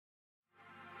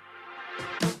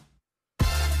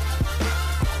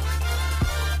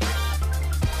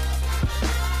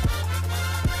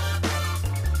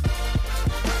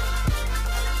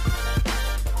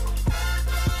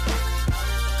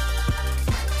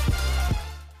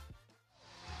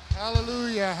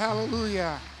Hallelujah,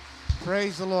 hallelujah.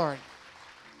 Praise the Lord.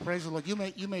 Praise the Lord.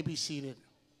 You may be seated.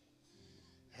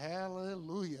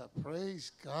 Hallelujah.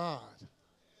 Praise God.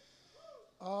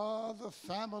 All the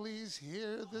families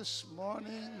here this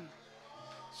morning.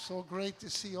 So great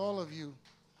to see all of you.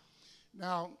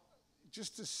 Now,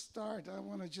 just to start, I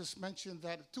want to just mention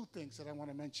that two things that I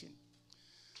want to mention.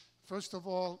 First of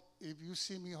all, if you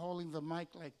see me holding the mic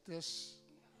like this,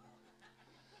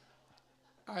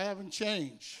 I haven't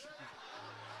changed.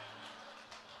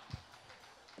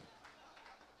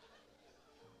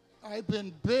 I've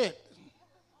been bit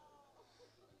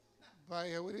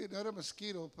by not a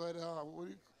mosquito, but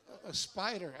a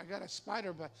spider. I got a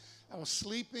spider, but I was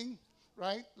sleeping,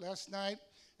 right, last night,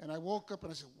 and I woke up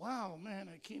and I said, wow, man,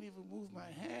 I can't even move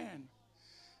my hand.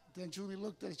 Then Julie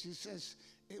looked at it, she says,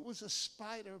 it was a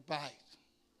spider bite.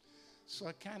 So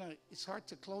I it's hard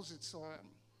to close it, so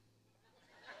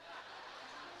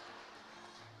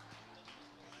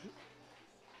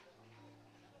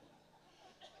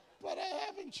but I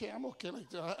haven't changed. I'm okay like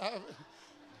that.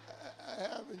 I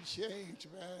haven't changed,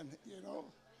 man, you know.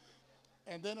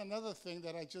 And then another thing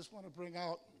that I just want to bring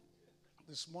out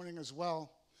this morning as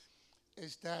well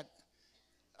is that,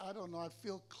 I don't know, I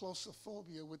feel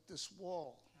claustrophobia with this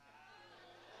wall.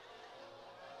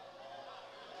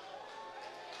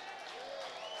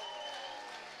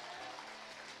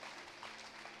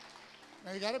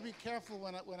 Now, you got to be careful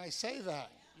when I say that,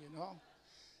 you know.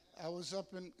 I was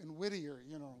up in Whittier,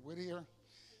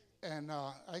 and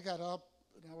I got up,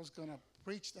 and I was going to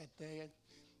preach that day,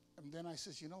 and then I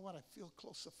says, you know what, I feel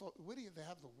claustrophobic. Whittier, they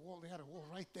have the wall, they had a wall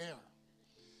right there.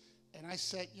 And I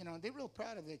said, they're real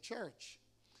proud of their church.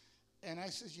 And I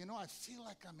says, I feel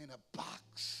like I'm in a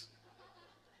box.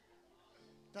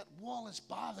 That wall is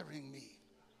bothering me.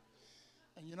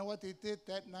 And you know what they did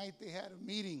that night? They had a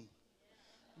meeting.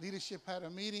 Leadership had a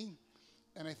meeting,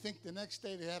 and I think the next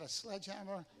day they had a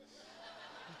sledgehammer.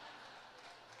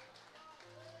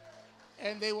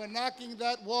 And they were knocking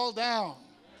that wall down.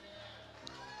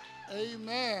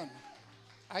 Amen.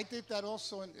 I did that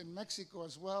also in Mexico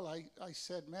as well. I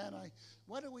said, man,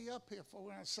 what are we up here for?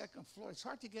 We're on the second floor. It's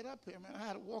hard to get up here, man. I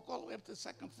had to walk all the way up to the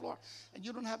second floor, and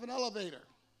you don't have an elevator.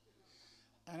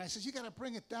 And I said, you got to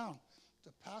bring it down.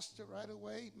 The pastor right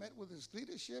away met with his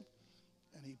leadership,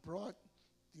 and he brought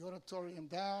the auditorium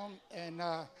down, and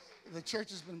the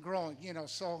church has been growing,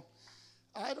 so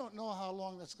I don't know how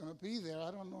long that's going to be there.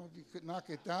 I don't know if you could knock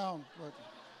it down, but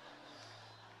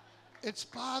it's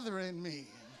bothering me.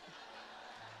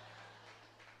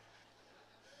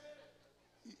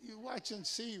 You watch and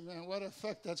see, man, what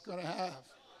effect that's going to have.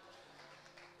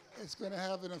 It's going to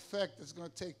have an effect that's going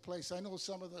to take place. I know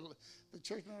some of the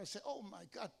church members say, oh, my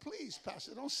God, please,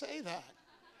 Pastor, don't say that,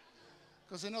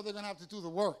 because they know they're going to have to do the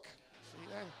work. See,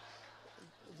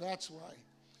 that's why.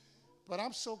 But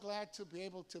I'm so glad to be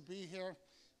able to be here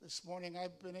this morning.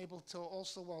 I've been able to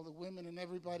also, while the women and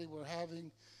everybody were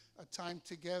having a time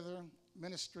together,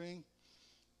 ministering,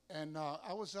 and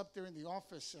I was up there in the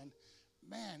office, and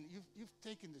man, you've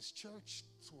taken this church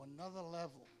to another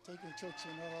level,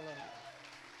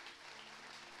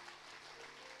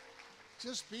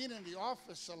 Just being in the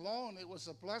office alone, it was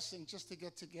a blessing just to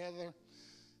get together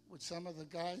with some of the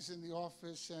guys in the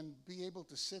office and be able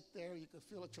to sit there. You could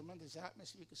feel a tremendous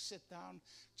atmosphere. You could sit down,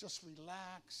 just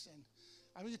relax. And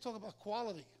I mean, you talk about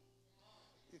quality.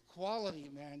 Quality,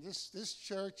 man. This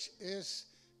church is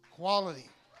quality.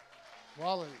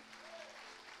 Quality.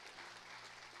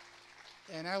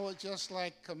 And I would just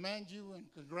like commend you and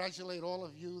congratulate all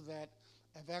of you that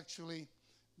have actually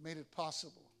made it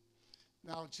possible.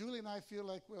 Now, Julie and I feel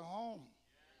like we're home.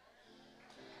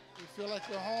 We feel like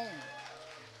we're home.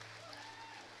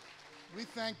 We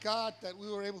thank God that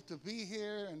we were able to be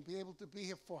here and be able to be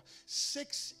here for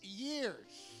 6 years.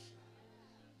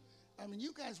 I mean,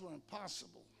 you guys were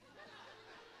impossible.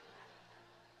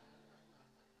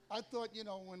 I thought,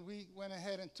 when we went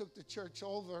ahead and took the church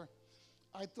over,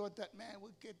 I thought that, man,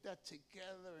 we'll get that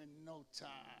together in no time.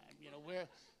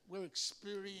 We're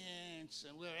experienced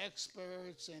and we're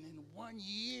experts, and in 1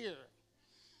 year,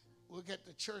 we'll get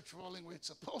the church rolling where it's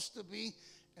supposed to be,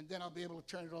 and then I'll be able to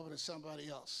turn it over to somebody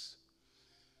else.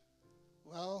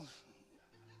 Well,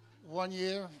 1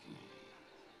 year,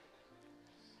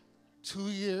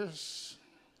 2 years,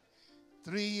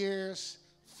 3 years,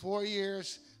 4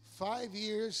 years, 5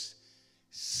 years,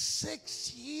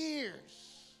 6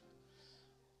 years.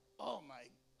 Oh, my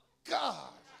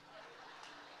God.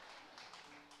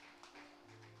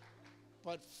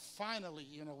 But finally,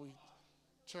 we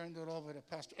turned it over to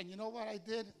Pastor. And you know what I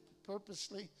did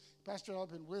purposely? Pastor had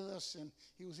been with us, and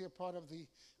he was here part of the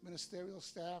ministerial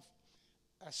staff.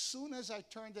 As soon as I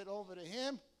turned it over to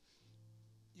him,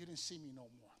 you didn't see me no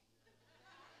more.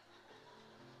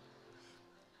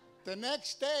 The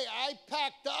next day, I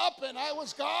packed up and I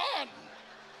was gone.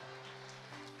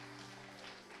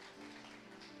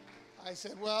 I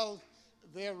said, well,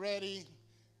 they're ready.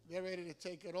 They're ready to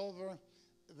take it over.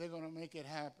 They're going to make it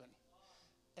happen.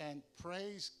 And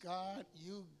praise God,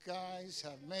 you guys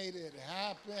have made it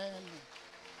happen.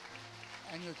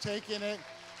 And you're taking it,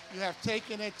 you have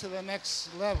taken it to the next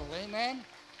level. Amen?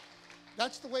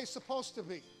 That's the way it's supposed to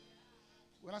be.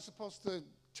 We're not supposed to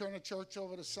turn a church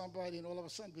over to somebody and all of a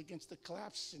sudden begins to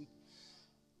collapse.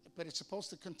 But it's supposed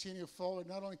to continue forward,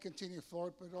 not only continue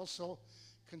forward, but also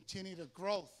continue to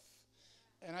growth.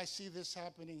 And I see this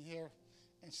happening here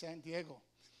in San Diego.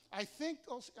 I think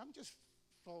also, I'm just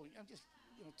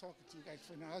talking to you guys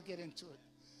for now. I'll get into it.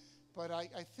 But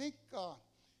I think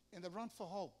in the Run for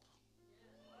Hope,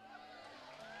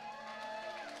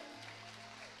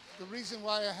 the reason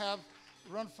why I have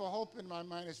Run for Hope in my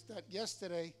mind is that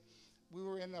yesterday we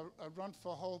were in a Run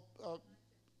for Hope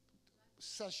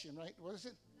session, right? What is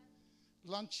it?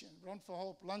 Luncheon, Run for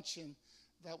Hope luncheon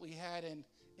that we had in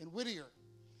Whittier.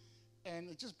 And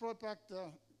it just brought back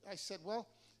I said, well,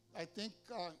 I think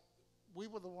we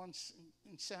were the ones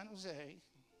in San Jose.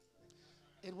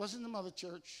 It wasn't the mother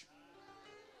church.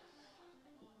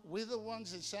 We're the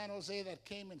ones in San Jose that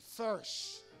came in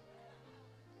first.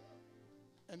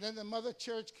 And then the mother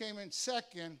church came in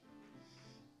second.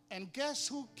 And guess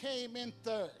who came in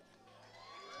third?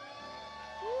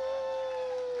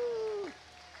 Woo!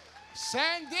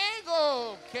 San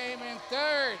Diego came in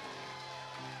third.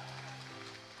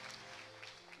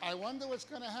 I wonder what's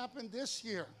going to happen this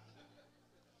year.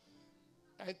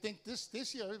 I think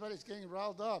this year everybody's getting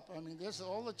riled up. I mean,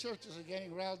 all the churches are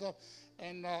getting riled up.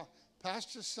 And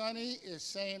Pastor Sonny is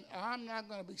saying, I'm not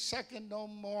going to be second no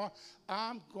more.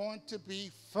 I'm going to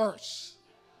be first.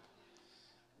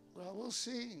 Well, we'll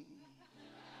see.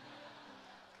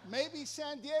 Maybe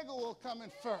San Diego will come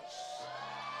in first.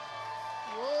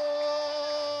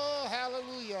 Whoa,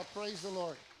 hallelujah. Praise the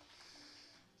Lord.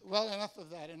 Well, enough of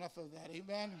that.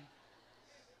 Amen.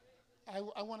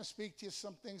 I want to speak to you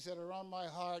some things that are on my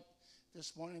heart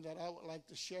this morning that I would like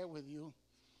to share with you.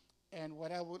 And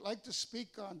what I would like to speak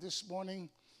on this morning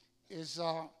is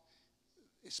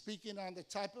speaking on the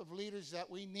type of leaders that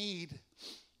we need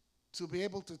to be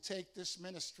able to take this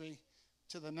ministry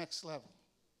to the next level.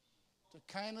 The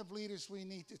kind of leaders we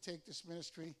need to take this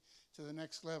ministry to the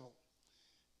next level.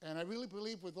 And I really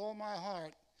believe with all my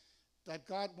heart that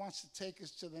God wants to take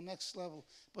us to the next level.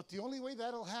 But the only way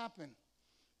that'll happen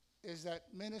is that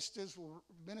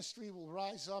ministry will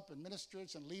rise up, and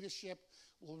ministers and leadership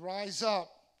will rise up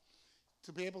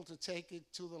to be able to take it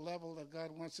to the level that God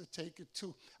wants to take it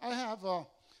to. I have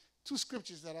two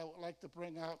scriptures that I would like to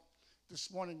bring out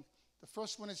this morning. The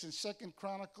first one is in 2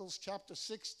 Chronicles chapter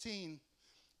 16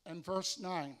 and verse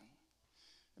 9.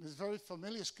 And it's a very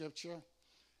familiar scripture.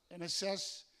 And it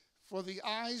says, for the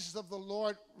eyes of the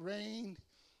Lord reign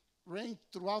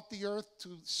throughout the earth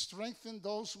to strengthen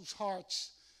those whose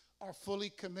hearts are fully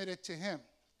committed to him.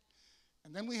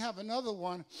 And then we have another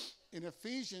one in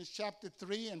Ephesians chapter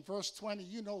 3 and verse 20.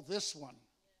 You know this one.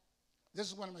 This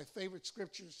is one of my favorite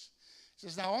scriptures. It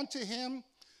says, now unto him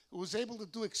who is able to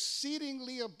do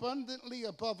exceedingly abundantly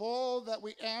above all that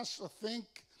we ask or think,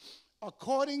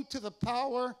 according to the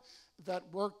power that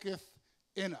worketh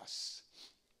in us.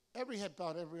 Every head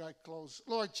bowed, every eye closed.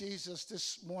 Lord Jesus,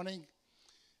 this morning,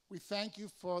 we thank you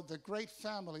for the great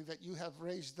family that you have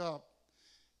raised up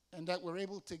and that we're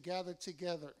able to gather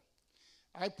together.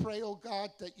 I pray, oh God,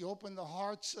 that you open the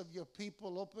hearts of your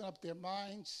people, open up their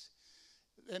minds.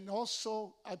 And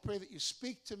also, I pray that you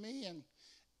speak to me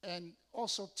and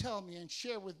also tell me and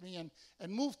share with me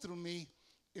and move through me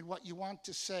in what you want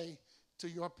to say to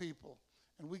your people.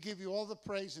 And we give you all the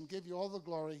praise and give you all the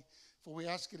glory, for we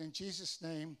ask it in Jesus'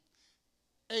 name.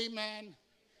 Amen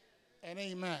and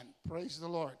amen. Praise the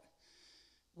Lord.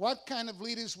 What kind of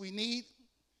leaders we need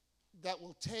that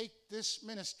will take this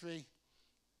ministry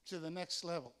to the next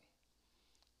level?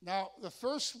 Now, the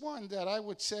first one that I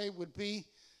would say would be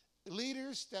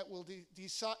leaders that will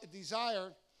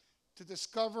desire to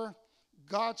discover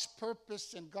God's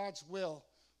purpose and God's will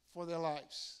for their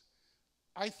lives.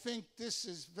 I think this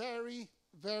is very,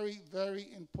 very,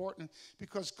 very important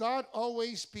because God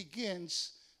always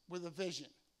begins with a vision.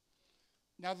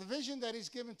 Now, the vision that he's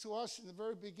given to us in the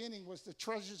very beginning was the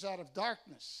treasures out of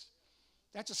darkness.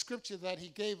 That's a scripture that he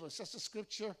gave us. That's a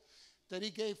scripture that he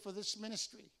gave for this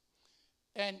ministry.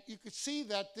 And you could see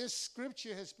that this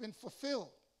scripture has been fulfilled.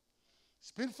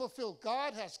 It's been fulfilled.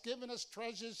 God has given us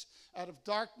treasures out of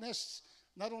darkness,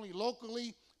 not only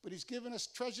locally, but he's given us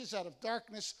treasures out of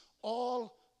darkness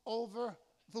all over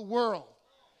the world,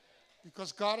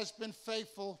 because God has been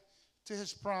faithful to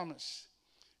his promise.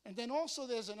 And then also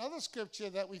there's another scripture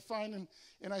that we find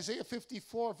in Isaiah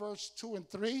 54, verse 2 and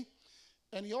 3.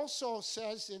 And he also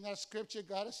says in that scripture,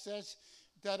 God says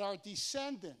that our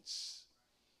descendants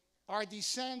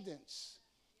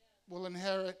will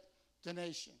inherit the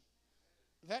nation.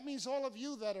 That means all of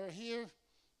you that are here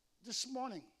this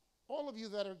morning, all of you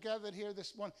that are gathered here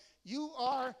this morning, you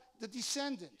are the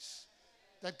descendants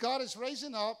that God is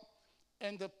raising up.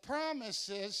 And the promise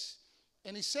is,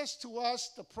 and he says to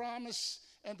us, the promise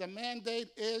and the mandate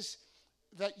is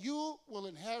that you will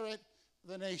inherit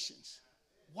the nations.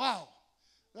 Wow,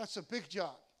 that's a big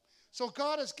job. So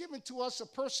God has given to us a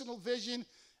personal vision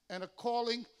and a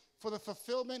calling for the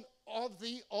fulfillment of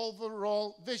the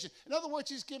overall vision. In other words,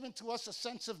 he's given to us a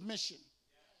sense of mission.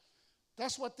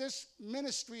 That's what this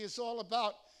ministry is all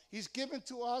about. He's given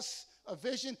to us a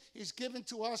vision. He's given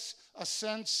to us a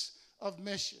sense of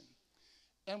mission.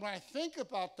 And when I think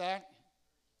about that,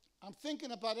 I'm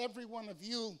thinking about every one of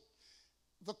you,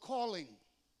 the calling,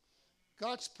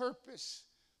 God's purpose,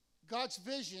 God's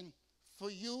vision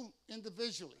for you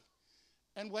individually.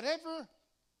 And whatever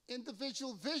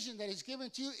individual vision that he's given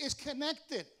to you is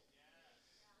connected.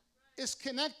 It's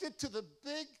connected to the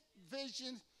big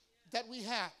vision that we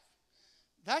have.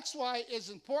 That's why it's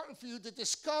important for you to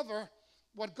discover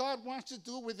what God wants to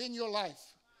do within your life.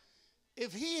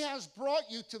 If he has brought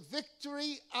you to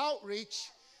Victory Outreach,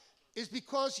 it's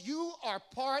because you are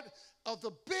part of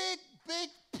the big, big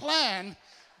plan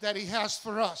that he has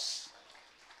for us.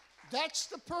 That's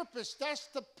the purpose. That's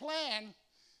the plan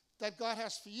that God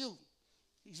has for you.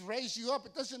 He's raised you up.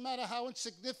 It doesn't matter how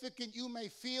insignificant you may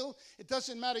feel. It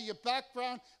doesn't matter your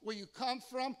background, where you come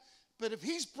from. But if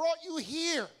he's brought you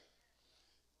here,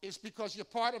 it's because you're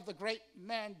part of the great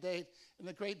mandate and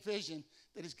the great vision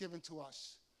that he's given to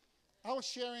us. I was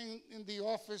sharing in the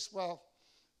office while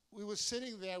we were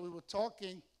sitting there, we were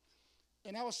talking,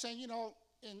 and I was saying,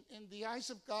 in the eyes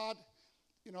of God,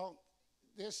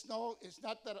 it's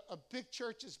not that a big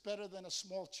church is better than a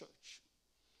small church.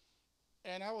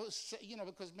 And I was,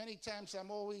 because many times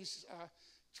I'm always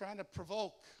trying to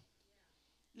provoke.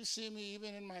 You see me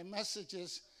even in my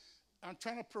messages, I'm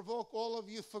trying to provoke all of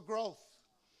you for growth.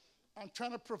 I'm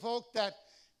trying to provoke that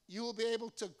you will be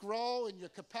able to grow in your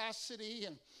capacity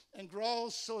and grow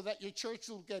so that your church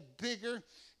will get bigger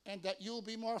and that you'll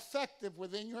be more effective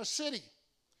within your city.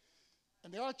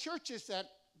 And there are churches that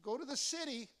go to the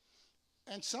city,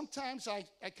 and sometimes I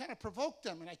kind of provoke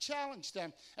them and I challenge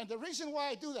them. And the reason why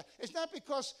I do that is not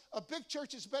because a big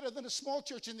church is better than a small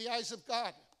church in the eyes of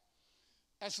God.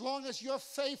 As long as you're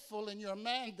faithful in your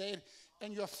mandate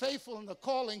and you're faithful in the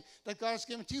calling that God has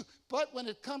given to you. But when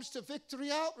it comes to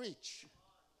Victory Outreach,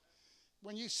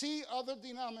 when you see other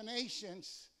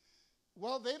denominations,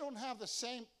 well, they don't have the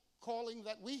same calling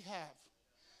that we have.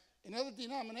 In other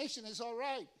denominations, it's all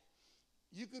right.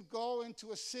 You could go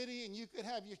into a city and you could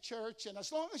have your church, and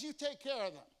as long as you take care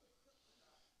of them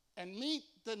and meet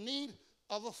the need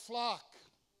of a flock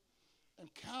and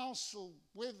counsel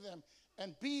with them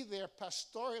and be there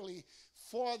pastorally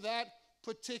for that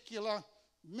particular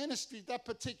ministry, that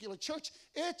particular church,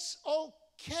 it's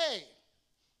okay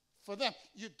for them.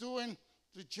 You're doing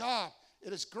the job.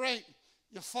 It is great.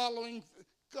 You're following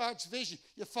God's vision.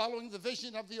 You're following the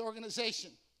vision of the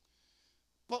organization.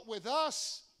 But with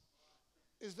us,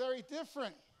 it's very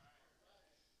different,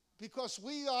 because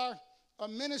we are a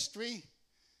ministry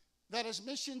that is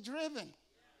mission-driven.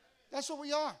 That's what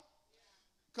we are.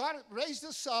 God raised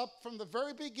us up from the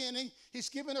very beginning. He's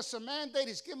given us a mandate.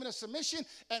 He's given us a mission.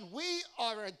 And we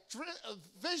are a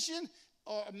vision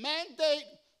or a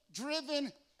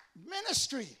mandate-driven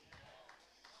ministry.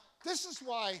 This is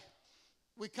why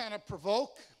we kind of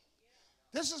provoke.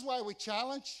 This is why we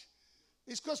challenge.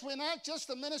 It's because we're not just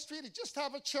a ministry to just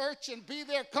have a church and be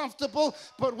there comfortable,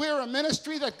 but we're a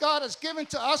ministry that God has given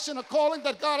to us and a calling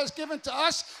that God has given to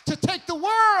us to take the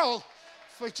world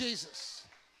for Jesus.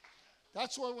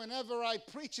 That's why whenever I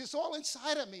preach, it's all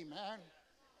inside of me, man.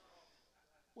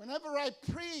 Whenever I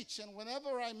preach and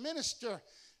whenever I minister,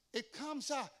 it comes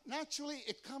out. Naturally,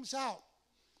 it comes out.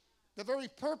 The very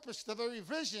purpose, the very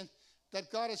vision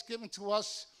that God has given to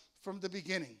us from the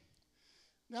beginning.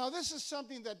 Now, this is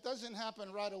something that doesn't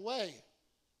happen right away.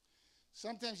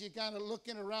 Sometimes you're kind of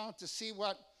looking around to see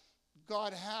what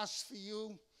God has for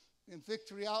you in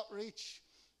Victory Outreach,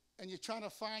 and you're trying to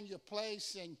find your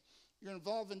place, and you're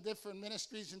involved in different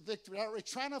ministries in Victory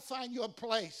Outreach, trying to find your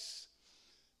place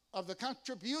of the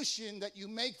contribution that you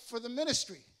make for the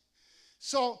ministry.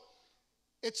 So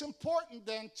it's important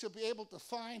then to be able to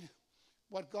find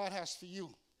what God has for you.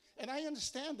 And I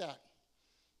understand that.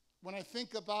 when I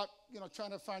think about,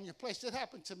 trying to find your place, it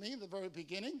happened to me in the very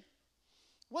beginning.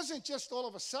 It wasn't just all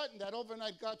of a sudden that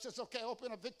overnight God says, okay,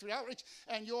 open up Victory Outreach,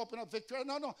 and you open up Victory.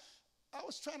 No. I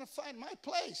was trying to find my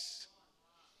place.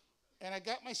 And I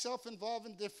got myself involved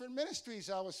in different ministries.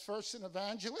 I was first an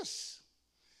evangelist.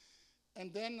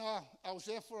 And then I was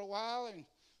there for a while and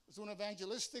was doing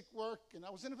evangelistic work. And I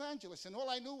was an evangelist. And all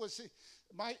I knew was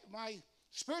my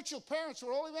spiritual parents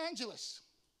were all evangelists.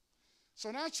 So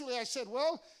naturally I said,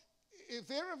 well, if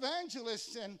they're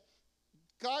evangelists and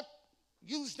God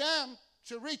used them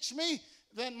to reach me,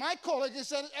 then my calling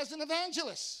is as an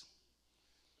evangelist.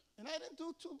 And I didn't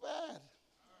do too bad.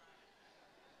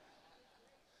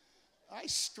 I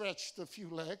stretched a few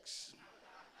legs.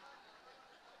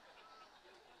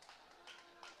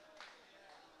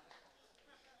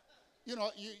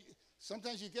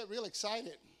 Sometimes you get real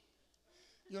excited.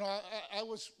 I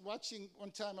was watching,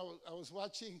 one time I was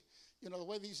watching, the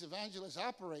way these evangelists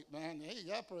operate, man.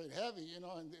 They operate heavy,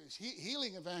 and there's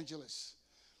healing evangelists.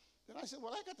 Then I said,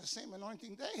 well, I got the same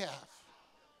anointing they have.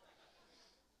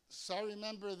 So I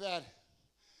remember that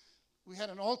we had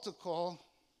an altar call,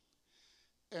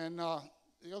 and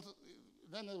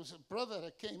then there was a brother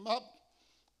that came up,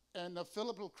 and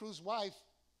Philip Cruz's wife,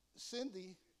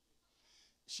 Cindy,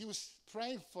 she was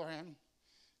praying for him,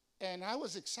 and I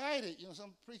was excited.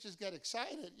 Some preachers get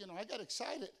excited. I got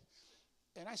excited,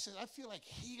 and I said, I feel like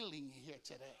healing here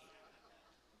today.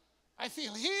 I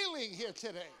feel healing here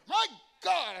today. My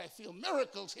God, I feel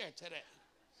miracles here today.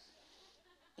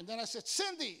 And then I said,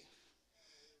 Cindy,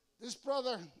 this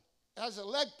brother has a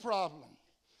leg problem.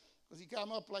 Because he got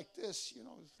him up like this,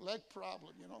 his leg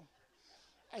problem,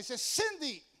 I said,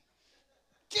 Cindy,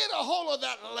 get a hold of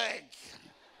that leg.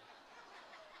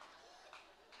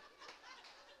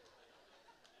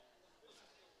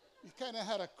 He kind of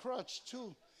had a crutch,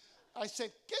 too. I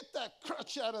said, get that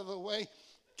crutch out of the way.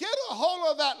 Get a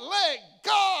hold of that leg.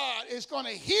 God is going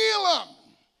to heal him.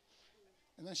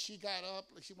 And then she got up,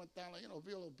 she went down,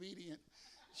 real obedient.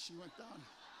 She went down,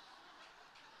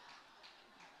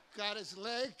 got his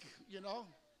leg, And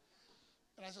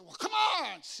I said, well, come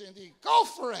on, Cindy, go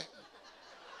for it.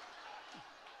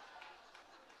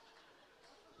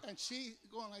 And she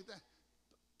going like that.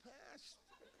 Pastor.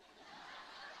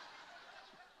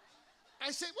 I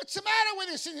said, what's the matter with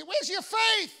you, Cindy? Where's your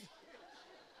faith?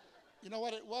 You know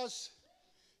what it was?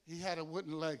 He had a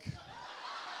wooden leg.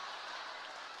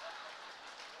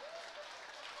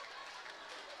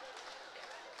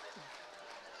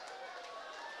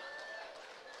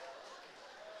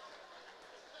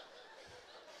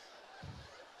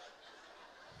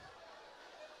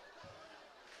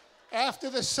 After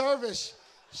the service,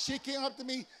 she came up to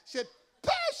me, said,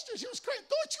 Pastor, she was crying,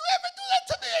 don't you ever do that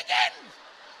to me again.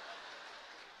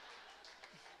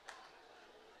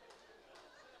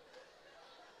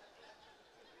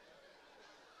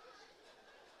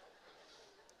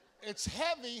 It's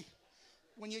heavy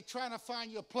when you're trying to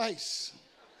find your place.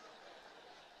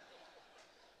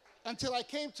 Until I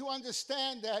came to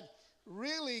understand that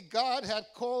really God had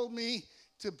called me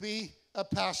to be a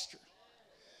pastor.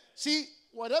 See,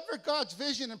 whatever God's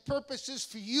vision and purpose is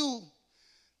for you,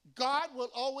 God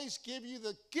will always give you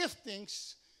the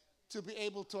giftings to be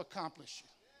able to accomplish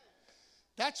it.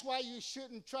 That's why you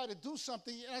shouldn't try to do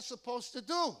something you're not supposed to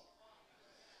do.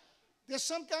 There's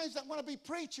some guys that want to be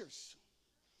preachers.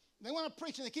 They want to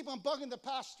preach, and they keep on bugging the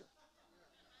pastor.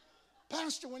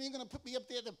 Pastor, when are you going to put me up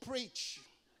there to preach?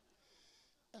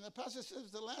 And the pastor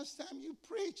says, the last time you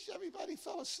preached, everybody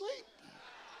fell asleep.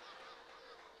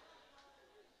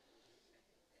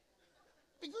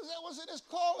 Because that wasn't his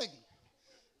calling.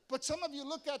 But some of you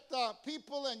look at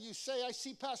people and you say, I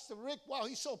see Pastor Rick. Wow,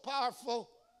 he's so powerful.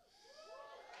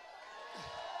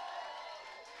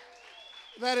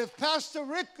 That if Pastor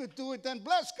Rick could do it, then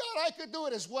bless God, I could do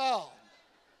it as well.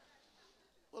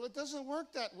 Well, it doesn't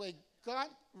work that way. God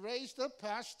raised up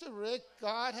Pastor Rick.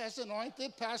 God has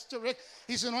anointed Pastor Rick.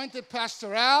 He's anointed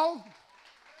Pastor Al.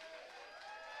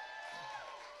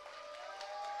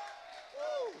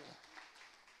 Woo.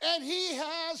 And he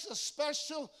has a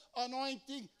special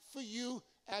anointing for you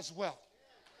as well.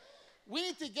 We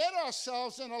need to get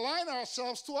ourselves and align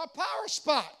ourselves to our power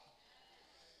spot.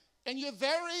 And you're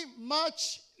very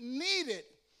much needed.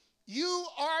 You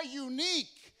are unique.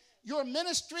 Your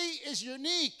ministry is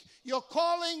unique. Your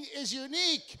calling is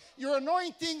unique. Your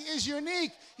anointing is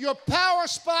unique. Your power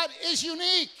spot is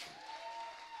unique.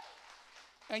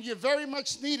 And you're very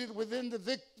much needed within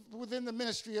the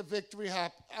ministry of Victory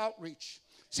Outreach.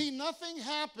 See, nothing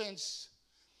happens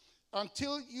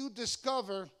until you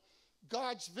discover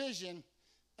God's vision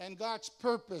and God's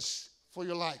purpose for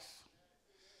your life.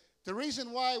 The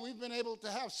reason why we've been able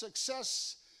to have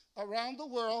success around the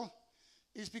world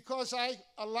is because I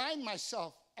aligned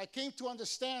myself. I came to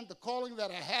understand the calling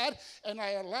that I had, and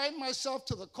I aligned myself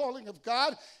to the calling of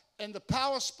God and the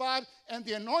power spot and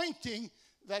the anointing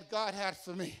that God had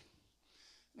for me.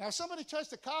 Now, if somebody tries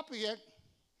to copy it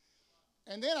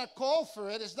and then I call for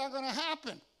it, it's not going to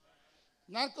happen.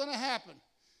 Not going to happen.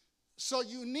 So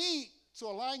you need to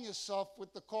align yourself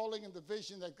with the calling and the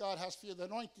vision that God has for you, the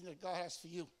anointing that God has for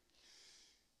you.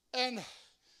 And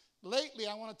lately,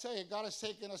 I want to tell you, God has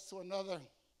taken us to another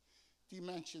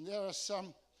dimension. There are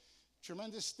some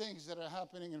tremendous things that are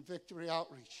happening in Victory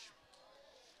Outreach.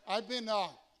 I've been,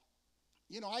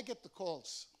 I get the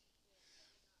calls.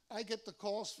 I get the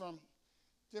calls from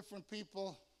different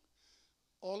people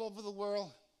all over the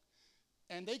world,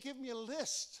 and they give me a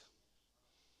list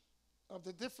of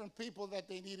the different people that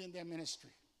they need in their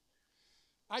ministry.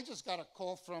 I just got a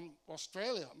call from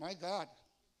Australia, my God,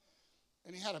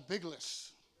 and he had a big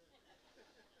list.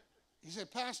 He said,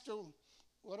 Pastor,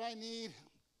 what I need,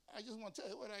 I just want to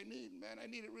tell you what I need, man. I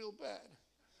need it real bad.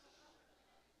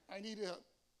 I need a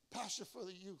pastor for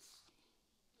the youth.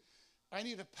 I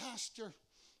need a pastor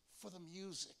for the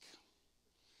music.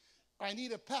 I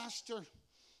need a pastor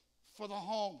for the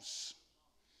homes.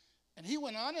 And he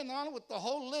went on and on with the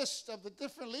whole list of the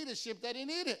different leadership that he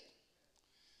needed.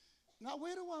 Now,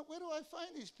 where do I find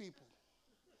these people?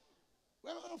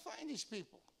 Where do I find these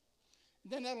people?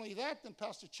 And then not only that, then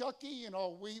Pastor Chucky,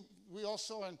 we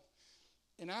also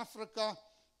in Africa,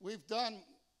 we've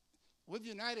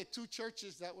united two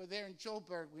churches that were there in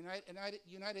Joburg. We're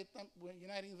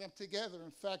uniting them together.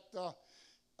 In fact,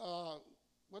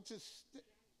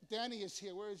 Danny is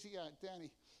here. Where is he at, Danny?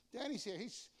 Danny's here.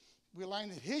 We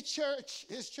aligned his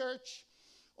church,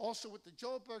 also with the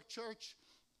Joburg church,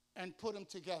 and put them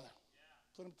together.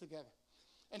 Yeah. Put them together.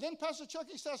 And then Pastor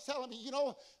Chucky starts telling me,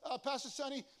 Pastor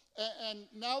Sonny, and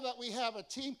now that we have a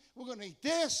team, we're going to need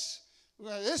this. We're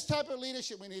going to need this type of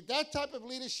leadership. We need that type of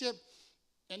leadership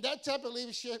and that type of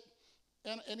leadership.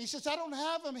 And he says, I don't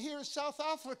have them here in South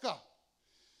Africa.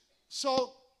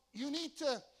 So you need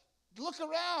to look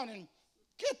around and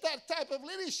get that type of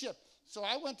leadership. So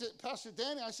I went to Pastor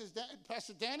Danny. I said,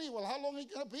 Pastor Danny, well, how long are you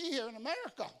going to be here in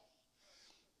America?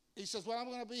 He says, well, I'm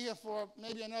going to be here for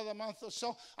maybe another month or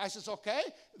so. I says, okay,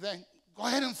 then go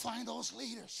ahead and find those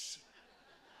leaders.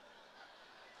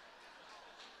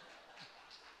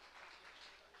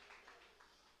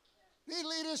 Need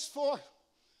leaders for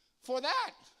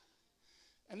that.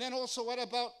 And then also, what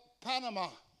about Panama?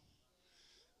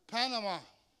 Panama.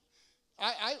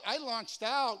 I launched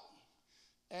out.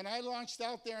 And I launched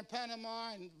out there in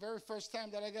Panama, and the very first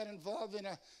time that I got involved in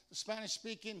a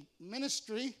Spanish-speaking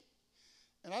ministry.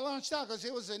 And I launched out because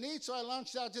there was a need, so I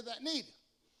launched out to that need.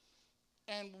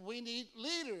 And we need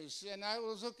leaders. And I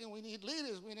was looking, we need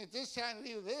leaders. We need this kind of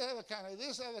leader,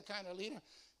 this other kind of leader.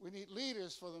 We need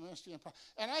leaders for the ministry.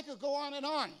 And I could go on and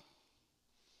on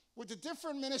with the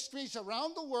different ministries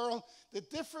around the world, the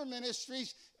different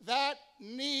ministries that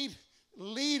need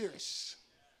leaders.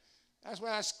 That's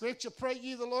why our scripture, pray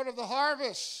ye the Lord of the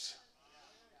harvest,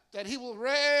 that he will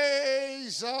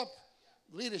raise up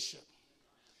leadership.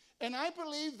 And I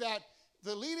believe that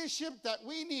the leadership that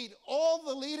we need, all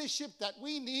the leadership that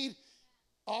we need,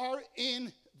 are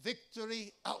in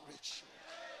Victory Outreach.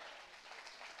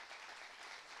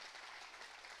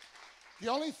 The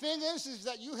only thing is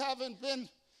that you haven't been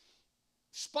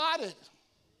spotted.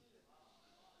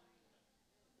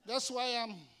 That's why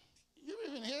you're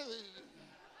even here.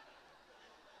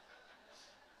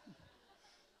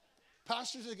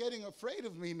 Pastors are getting afraid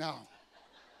of me now.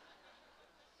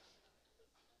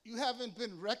 You haven't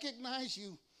been recognized.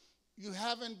 You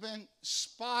haven't been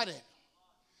spotted.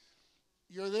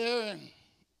 You're there and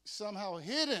somehow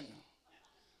hidden.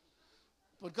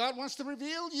 But God wants to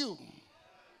reveal you.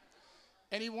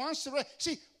 And he wants to...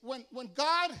 See, when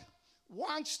God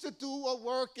wants to do a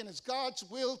work and it's God's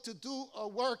will to do a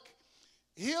work,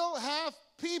 he'll have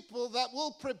people that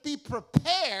will be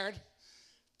prepared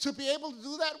to be able to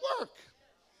do that work.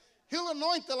 He'll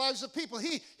anoint the lives of people.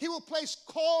 He will place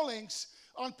callings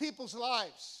on people's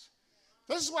lives.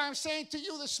 This is why I'm saying to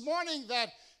you this morning that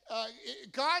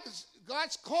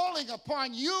God's calling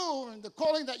upon you and the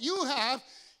calling that you have,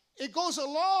 it goes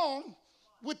along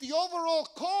with the overall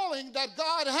calling that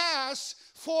God has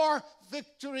for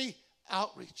Victory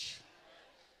Outreach.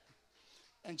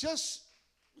 And just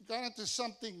got into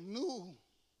something new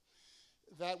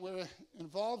that we're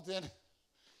involved in.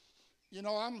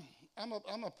 I'm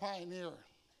a pioneer.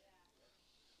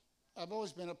 I've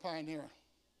always been a pioneer.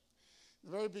 In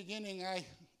the very beginning, I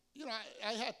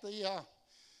had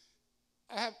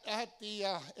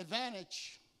the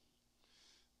advantage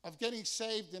of getting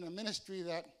saved in a ministry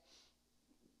that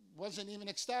wasn't even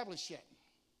established yet.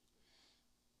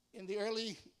 In the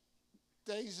early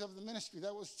days of the ministry,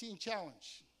 that was Teen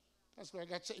Challenge. That's where I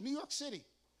got in New York City.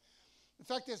 In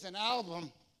fact, there's an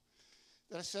album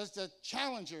that says the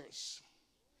Challengers.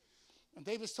 And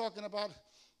David's talking about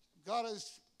God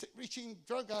is reaching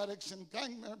drug addicts and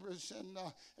gang members,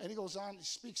 and he goes on, he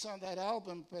speaks on that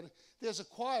album, but there's a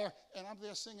choir, and I'm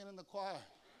there singing in the choir.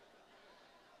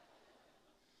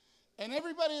 And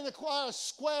everybody in the choir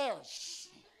squares.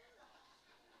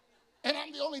 And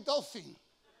I'm the only dolphin.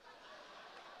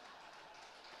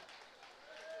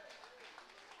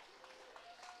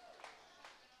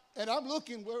 And I'm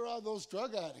looking, where are those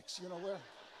drug addicts? You know,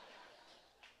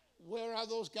 where are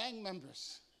those gang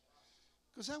members?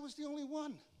 Because I was the only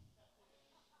one.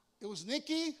 It was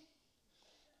Nicky,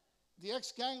 the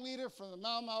ex-gang leader from the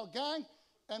Mau Mau gang,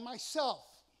 and myself,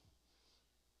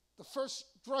 the first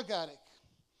drug addict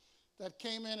that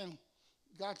came in and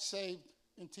got saved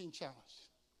in Teen Challenge.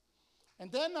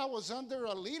 And then I was under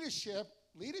a leadership.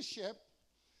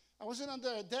 I wasn't under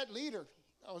a dead leader.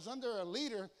 I was under a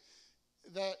leader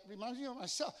that reminds me of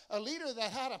myself, a leader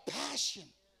that had a passion.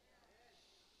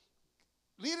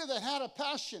 Leader that had a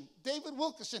passion. David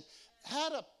Wilkerson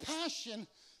had a passion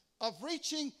of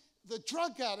reaching the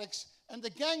drug addicts and the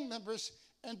gang members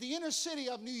and the inner city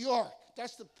of New York.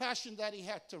 That's the passion that he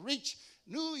had, to reach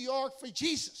New York for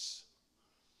Jesus.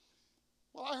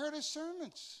 Well, I heard his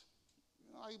sermons.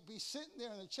 You know, I'd be sitting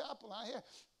there in the chapel, and I hear,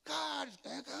 God,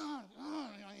 God.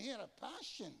 You know, he had a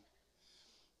passion.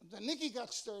 Then Nicky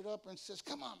got stirred up and says,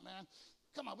 come on, man.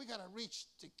 Come on, we got to reach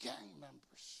the gang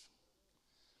members.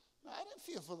 No, I didn't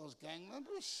feel for those gang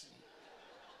members.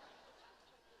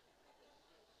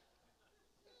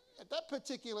 At that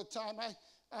particular time,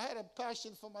 I had a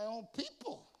passion for my own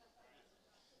people.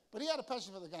 But he had a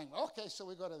passion for the gang members. Okay, so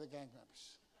we go to the gang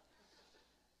members.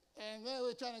 And then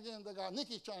we're trying to get him the gospel.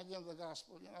 Nicky's trying to get him the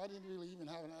gospel. You know, I didn't really even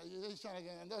have it. He's trying to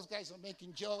get him. And those guys are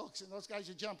making jokes, and those guys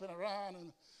are jumping around,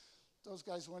 and those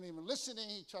guys weren't even listening.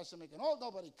 He tries to make an old,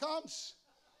 nobody comes.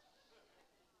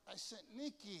 I said,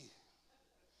 Nicky,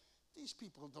 these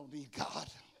people don't need God.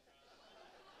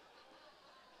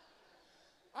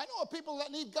 I know of people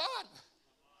that need God.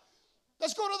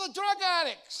 Let's go to the drug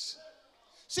addicts.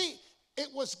 See, it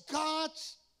was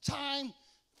God's time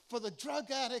for the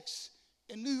drug addicts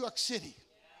in New York City.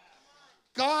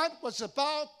 God was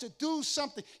about to do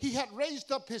something. He had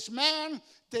raised up his man,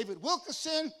 David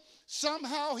Wilkerson.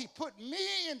 Somehow he put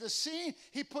me in the scene.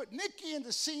 He put Nicky in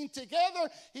the scene together.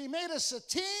 He made us a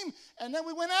team, and then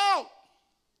we went out.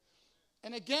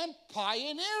 And again,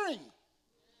 pioneering.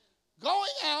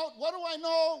 Going out, what do I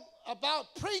know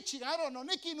about preaching? I don't know.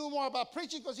 Nicky knew more about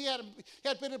preaching because he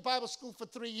had been in Bible school for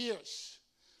 3 years.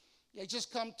 He had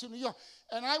just come to New York.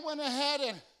 And I went ahead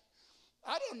and,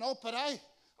 I don't know, but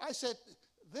I said,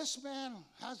 this man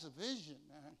has a vision,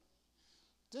 man.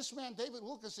 This man, David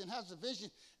Wilkerson, has a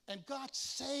vision. And God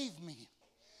saved me.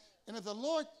 And if the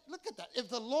Lord, look at that. If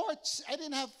the Lord, I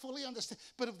didn't have fully understand,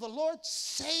 but if the Lord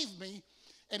saved me,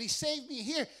 and he saved me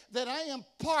here, then I am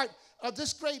part of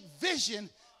this great vision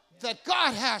that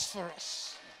God has for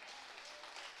us.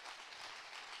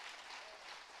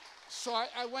 So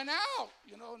I went out,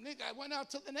 you know, Nick, I went out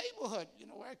to the neighborhood, you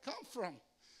know, where I come from.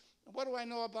 And what do I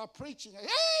know about preaching? Hey,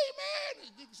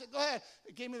 man, he said, go ahead.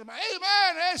 He gave me the mic. Hey,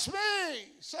 man, it's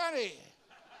me, Sonny.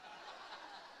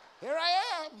 Here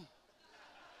I am.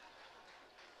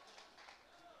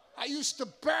 I used to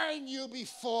burn you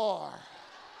before.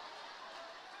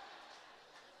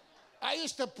 I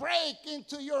used to break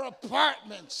into your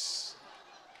apartments.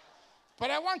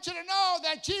 But I want you to know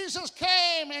that Jesus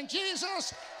came and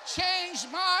Jesus changed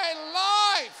my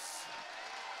life.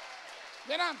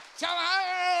 Then I'm telling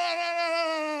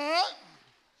her.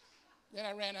 Then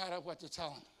I ran out of what to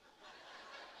tell him.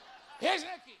 Here's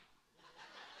Nicky.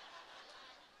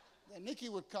 Then Nicky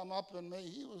would come up and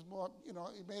he was more, you know,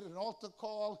 he made an altar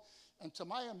call. And to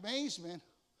my amazement,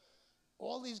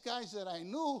 all these guys that I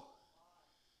knew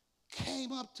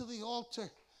came up to the altar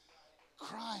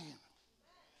crying.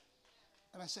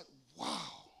 And I said, wow,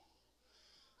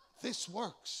 this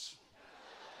works.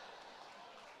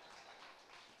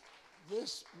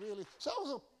 This really, so it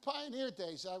was a pioneer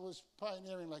days. I was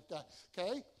pioneering like that,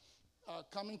 okay?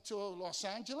 Coming to Los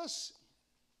Angeles,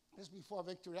 this before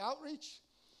Victory Outreach.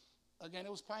 Again,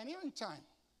 it was pioneering time.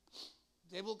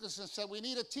 Dave Wilkerson said, we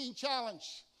need a teen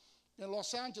challenge in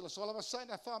Los Angeles. All of a sudden,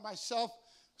 I found myself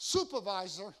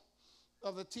supervisor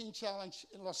of the teen challenge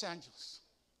in Los Angeles.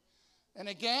 And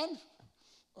again,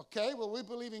 okay, well, we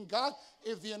believe in God.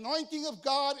 If the anointing of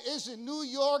God is in New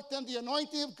York, then the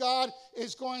anointing of God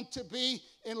is going to be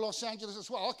in Los Angeles as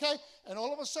well, okay? And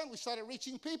all of a sudden, we started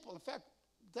reaching people. In fact,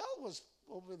 Dell was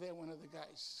over there, one of the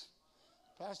guys.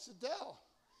 Pastor Dell.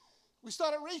 We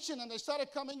started reaching, and they started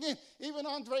coming in. Even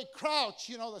Andre Crouch,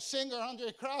 you know, the singer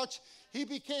Andre Crouch, he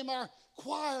became our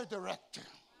choir director.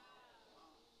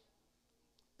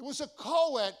 It was a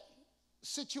co-ed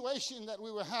situation that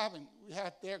we were having. We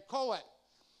had their co-ed.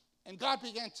 And God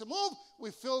began to move.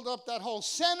 We filled up that whole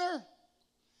center.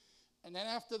 And then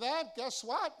after that, guess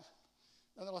what?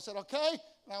 And then I said, okay,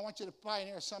 now I want you to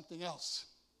pioneer something else.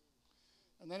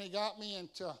 And then he got me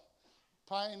into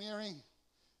pioneering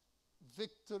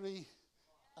Victory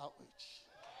Outreach.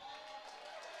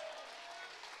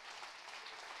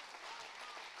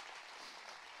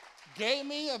 Gave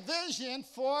me a vision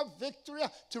for Victory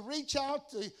to reach out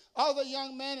to other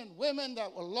young men and women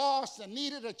that were lost and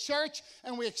needed a church.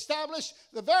 And we established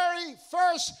the very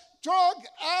first drug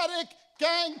addict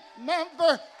gang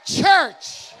member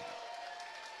church.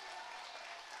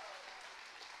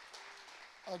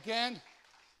 Again,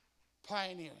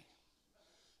 pioneering.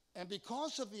 And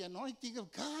because of the anointing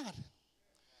of God,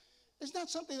 it's not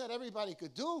something that everybody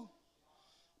could do.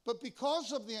 But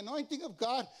because of the anointing of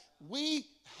God, we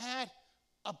had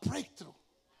a breakthrough.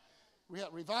 We had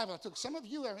revival. Some of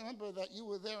you, I remember that you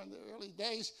were there in the early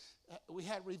days. We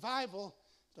had revival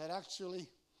that actually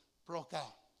broke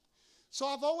out. So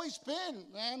I've always been,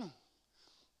 man.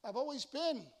 I've always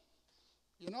been.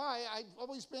 You know, I've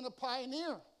always been a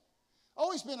pioneer.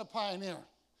 Always been a pioneer.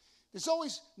 There's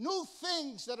always new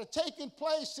things that are taking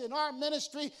place in our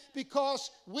ministry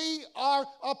because we are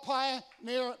a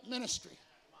pioneer ministry.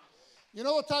 You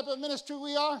know what type of ministry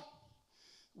we are?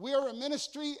 We are a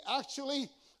ministry, actually,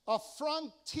 a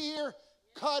frontier,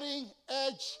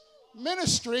 cutting-edge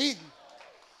ministry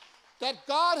that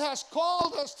God has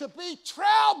called us to be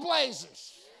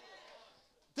trailblazers.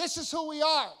 This is who we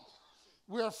are.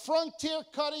 We're a frontier,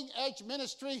 cutting-edge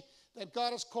ministry that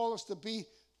God has called us to be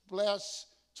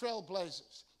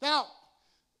trailblazers. Now,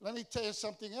 let me tell you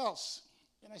something else.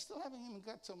 And I still haven't even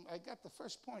I got the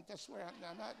first point. That's where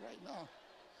I'm at right now.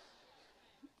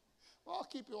 Well, I'll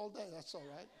keep you all day. That's all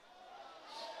right.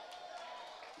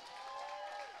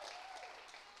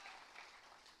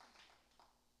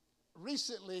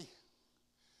 Recently,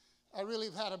 I really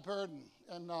have had a burden.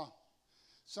 And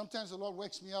sometimes the Lord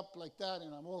wakes me up like that,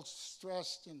 and I'm all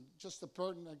stressed and just the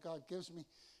burden that God gives me.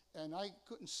 And I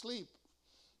couldn't sleep.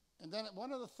 And then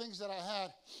one of the things that I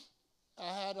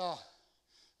had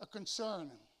a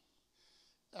concern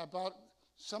about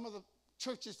some of the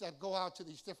churches that go out to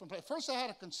these different places. First, I had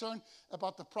a concern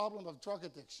about the problem of drug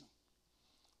addiction,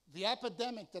 the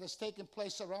epidemic that has taken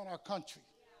place around our country.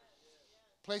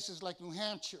 Places like New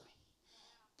Hampshire,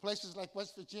 places like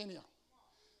West Virginia,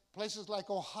 places like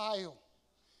Ohio,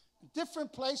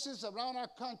 different places around our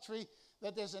country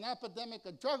that there's an epidemic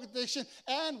of drug addiction,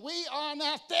 and we are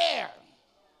not there.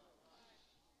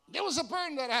 There was a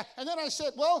burden that I had. And then I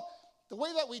said, well, the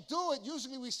way that we do it,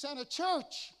 usually we send a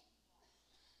church.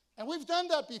 And we've done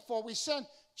that before. We send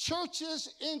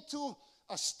churches into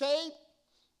a state,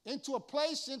 into a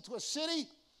place, into a city,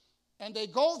 and they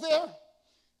go there.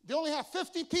 They only have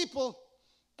 50 people,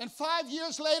 and 5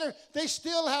 years later, they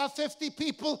still have 50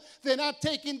 people. They're not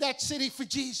taking that city for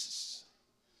Jesus.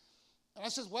 And I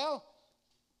said, well,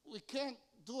 we can't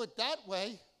do it that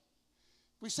way.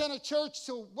 We send a church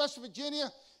to West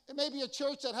Virginia. It may be a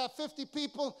church that have 50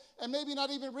 people and maybe not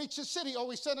even reach the city. Or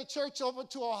we send a church over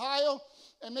to Ohio,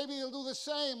 and maybe they'll do the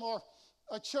same. Or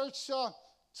a church to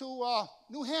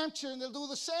New Hampshire, and they'll do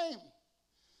the same.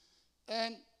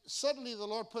 And suddenly the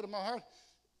Lord put in my heart,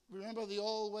 remember the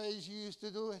old ways you used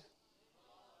to do it?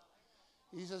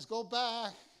 He says, go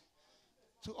back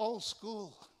to old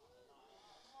school.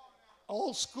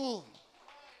 Old school.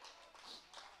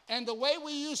 And the way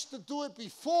we used to do it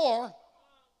before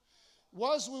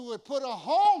was we would put a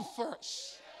home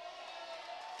first.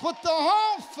 Put the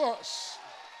home first.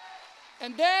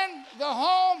 And then the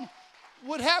home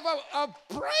would have a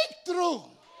breakthrough.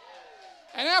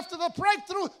 And after the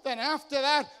breakthrough, then after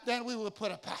that, then we would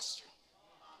put a pastor.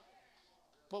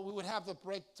 But we would have the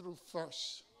breakthrough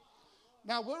first.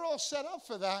 Now, we're all set up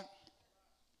for that.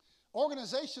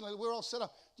 Organizationally, we're all set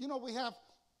up. You know, we have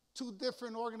two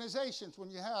different organizations. When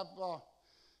you have,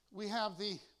 we have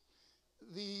the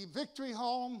Victory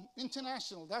Home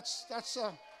International. That's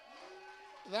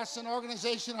an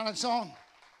organization on its own.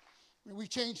 We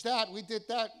changed that. We did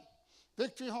that.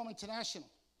 Victory Home International.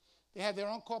 They have their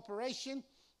own corporation,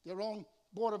 their own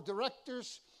board of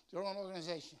directors, their own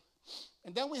organization.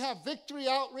 And then we have Victory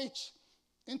Outreach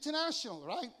International,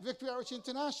 right? Victory Outreach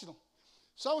International.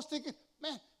 So I was thinking,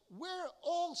 man, we're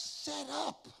all set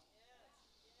up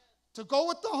to go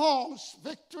with the homes,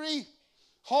 Victory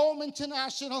Home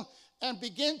International, and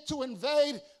begin to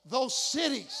invade those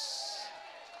cities.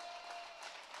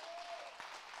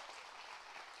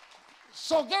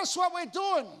 So guess what we're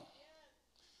doing?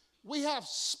 We have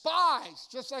spies,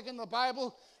 just like in the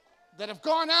Bible, that have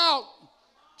gone out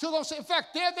to those. In fact,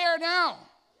 they're there now.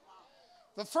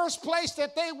 The first place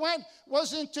that they went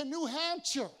was into New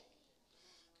Hampshire.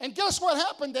 And guess what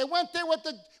happened? They went there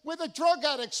where the drug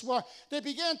addicts were. They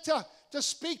began to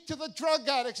speak to the drug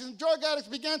addicts, and drug addicts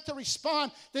began to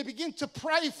respond. They began to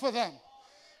pray for them.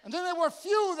 And then there were a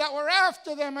few that were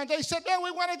after them, and they said, man,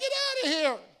 we want to get out of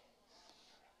here.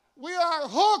 We are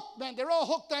hooked, man. They're all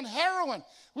hooked on heroin.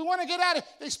 We want to get out of it.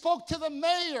 They spoke to the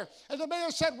mayor, and the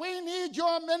mayor said, we need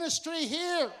your ministry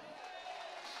here.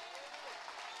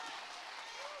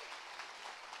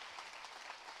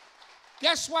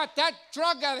 Guess what? That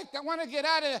drug addict that want to get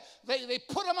out of there, they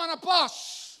put him on a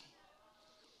bus.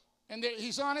 And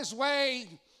he's on his way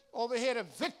over here to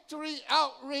Victory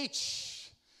Outreach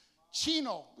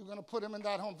Chino. We're going to put him in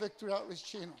that home, Victory Outreach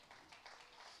Chino.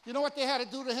 You know what they had to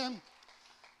do to him?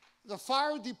 The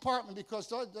fire department,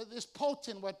 because it's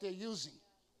potent what they're using.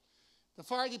 The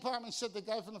fire department said, the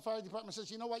guy from the fire department says,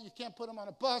 you know what, you can't put him on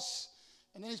a bus,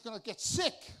 and then he's going to get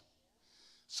sick.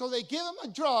 So they give him a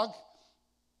drug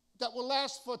that will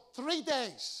last for 3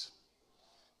 days.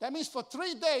 That means for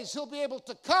 3 days, he'll be able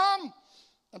to come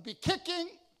and be kicking,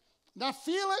 not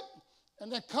feel it,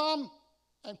 and then come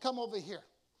over here.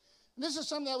 And this is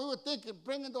something that we were thinking,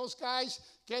 bringing those guys,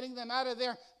 getting them out of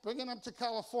there, bringing them to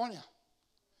California.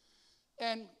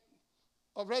 And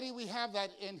already we have that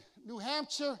in New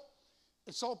Hampshire.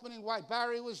 It's opening wide.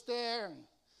 Barry was there, and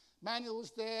Manuel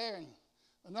was there, and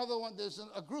another one. There's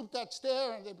a group that's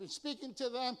there, and they've been speaking to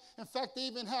them. In fact, they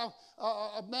even have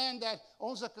a man that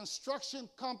owns a construction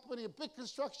company, a big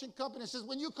construction company, says,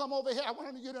 when you come over here, I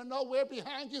want you to know we're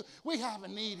behind you. We have a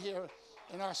need here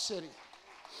in our city.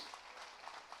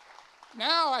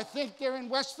 Now I think they're in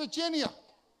West Virginia.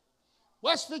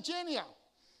 West Virginia.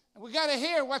 And we got to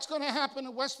hear what's going to happen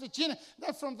in West Virginia.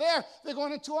 Then from there, they're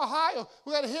going into Ohio.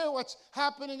 We got to hear what's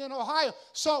happening in Ohio.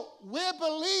 So we're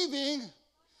believing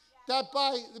that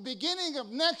by the beginning of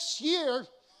next year,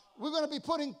 we're going to be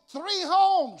putting 3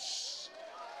 homes.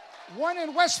 One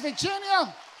in West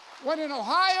Virginia, one in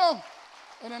Ohio,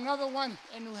 and another one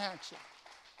in New Hampshire.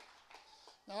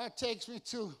 Now that takes me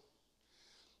to,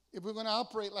 if we're going to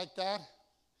operate like that,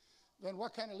 then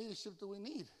what kind of leadership do we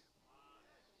need?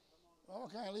 Well,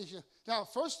 what kind of leadership? Now,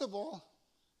 first of all,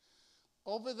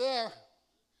 over there,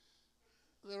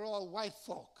 they're all white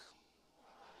folk.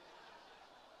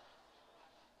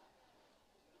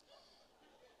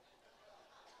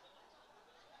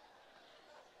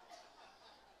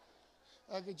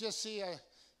 I could just see a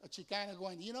Chicano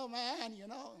going, you know, man, you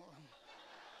know.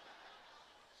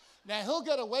 Now, he'll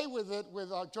get away with it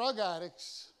with drug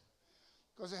addicts,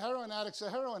 because the heroin addicts are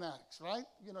heroin addicts, right?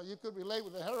 You know, you could relate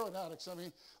with the heroin addicts. I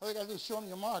mean, all you got to do is show them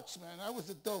your marks, man. I was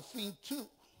a Dauphine too.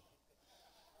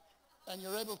 And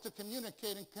you're able to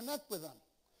communicate and connect with them.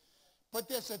 But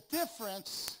there's a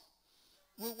difference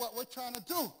with what we're trying to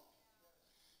do.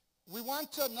 We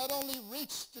want to not only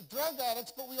reach the drug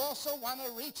addicts, but we also want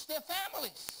to reach their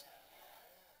families.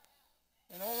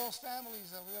 And all those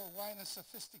families are real white and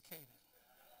sophisticated.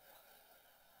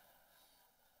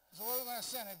 So what are we going to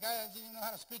send? A guy that didn't know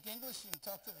how to speak English and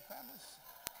talk to the families?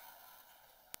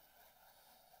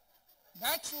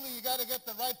 Naturally, you got to get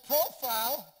the right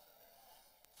profile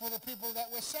for the people that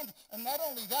we're sending. And not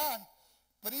only that,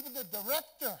 but even the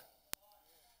director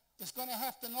is going to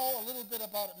have to know a little bit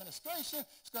about administration.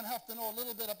 He's going to have to know a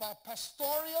little bit about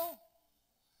pastoral,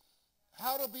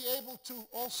 how to be able to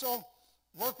also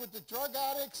work with the drug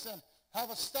addicts and have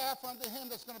a staff under him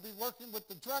that's going to be working with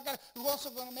the drug addicts. We're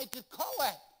also going to make it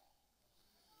co-ed.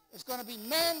 It's going to be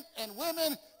men and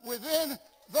women within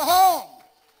the home.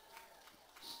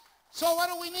 So what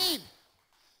do we need?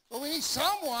 Well, we need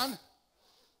someone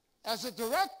as a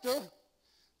director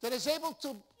that is able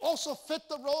to also fit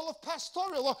the role of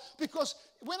pastoral. Because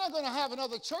we're not going to have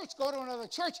another church, go to another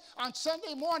church. On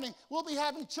Sunday morning, we'll be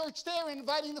having church there and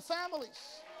inviting the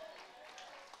families.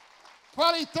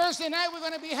 Probably Thursday night, we're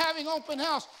going to be having open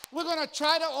house. We're going to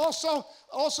try to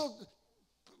also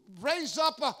raise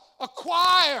up a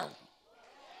choir.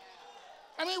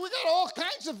 I mean, we got all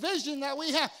kinds of vision that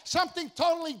we have, something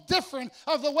totally different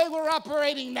of the way we're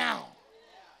operating now.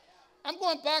 I'm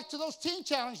going back to those Teen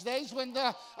Challenge days when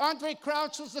Andre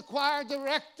Crouch was the choir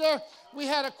director. We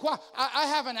had a choir. I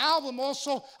have an album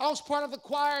also. I was part of the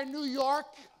choir in New York.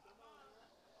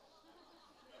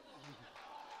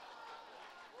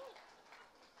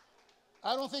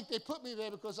 I don't think they put me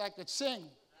there because I could sing.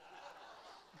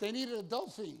 They needed a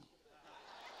Dauphine.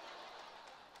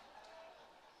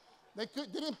 They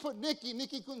didn't put Nikki.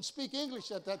 Nikki couldn't speak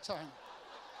English at that time.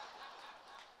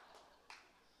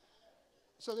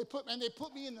 So they put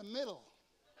me in the middle.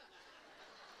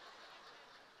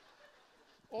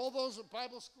 All those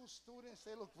Bible school students,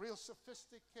 they look real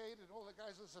sophisticated. All the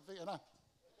guys are sophisticated.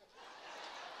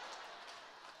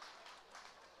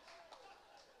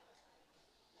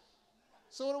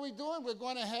 So what are we doing? We're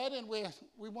going ahead and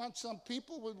we want some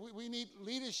people. We need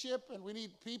leadership, and we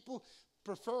need people,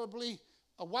 preferably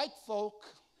a white folk,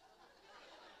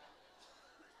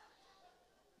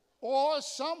 or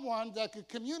someone that could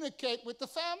communicate with the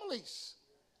families.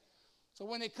 So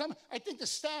when they come, I think the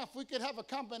staff, we could have a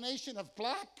combination of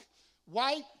black,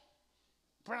 white,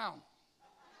 brown.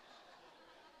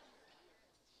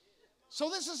 So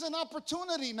this is an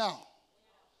opportunity now.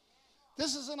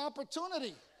 This is an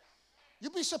opportunity.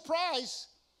 You'd be surprised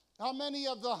how many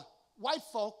of the white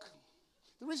folk,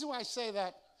 the reason why I say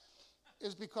that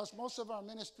is because most of our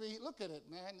ministry, look at it,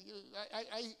 man.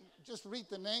 I just read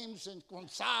the names, and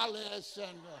Gonzalez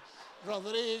and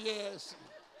Rodriguez.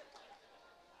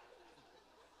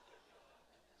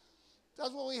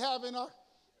 That's what we have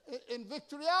in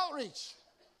Victory Outreach.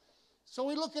 So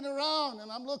we're looking around,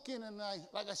 and I'm looking, and I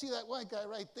see that white guy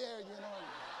right there, you know.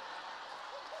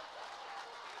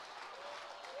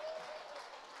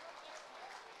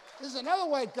 There's another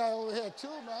white guy over here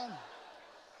too, man.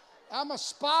 I'm a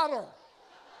spotter.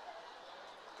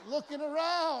 Looking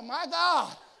around, my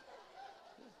God.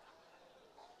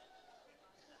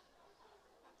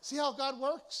 See how God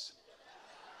works?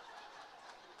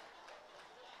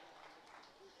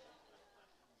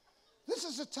 This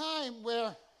is a time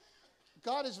where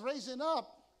God is raising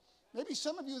up maybe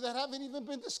some of you that haven't even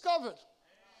been discovered.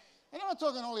 And I'm not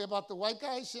talking only about the white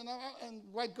guys, you know, and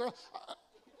white girls,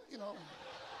 you know.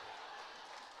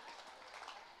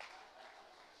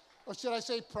 Or should I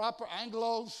say proper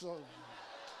Anglos? Or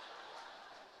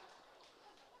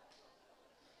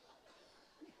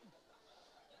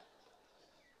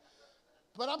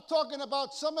but I'm talking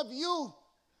about some of you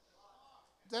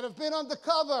that have been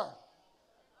undercover.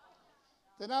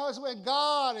 That now is when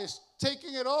God is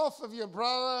taking it off of your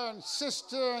brother and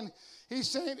sister, and he's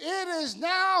saying, it is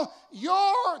now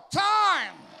your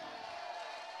time.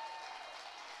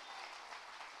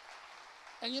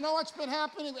 And you know what's been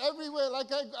happening everywhere?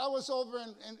 Like I was over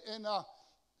in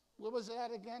where was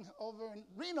that again? Over in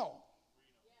Reno.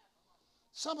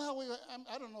 Somehow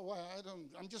I don't know why.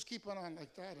 I'm just keeping on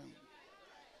like that. And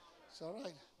it's all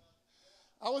right.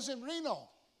 I was in Reno.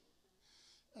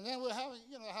 And then we're having,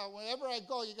 you know, how wherever I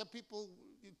go, you get people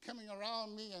coming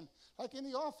around me. And like in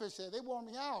the office there, they wore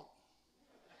me out.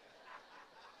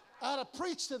 I had to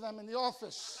preach to them in the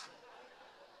office.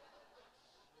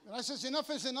 And I says, enough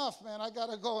is enough, man. I got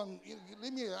to go and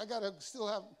leave me. I got to still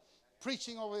have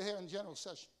preaching over here in general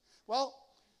session. Well,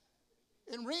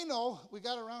 in Reno, we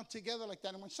got around together like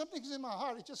that. And when something's in my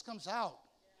heart, it just comes out.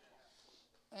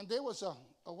 And there was a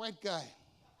white guy.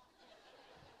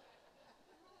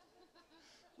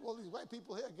 All these white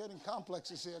people here getting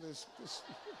complexes here.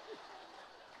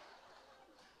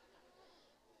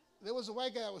 There was a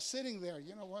white guy that was sitting there.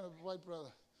 You know, one of the white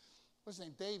brother. What's his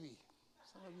name? Davy.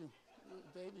 Some of you.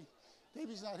 Davy.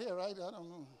 Davy's not here, right? I don't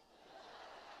know.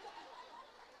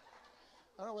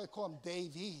 I don't know why they call him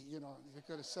Davy. You know, they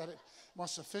could have said it more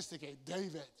sophisticated.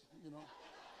 David, you know.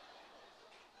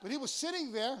 But he was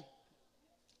sitting there,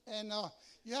 and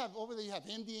you have over there, you have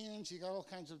Indians, you got all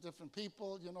kinds of different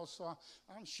people, you know, so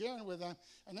I'm sharing with them.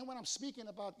 And then when I'm speaking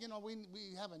about, you know, we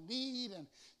have a need, and,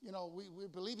 you know, we're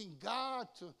believing God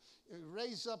to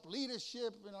raise up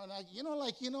leadership, you know, and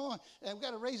and we've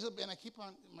got to raise up, and I keep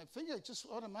on, my finger just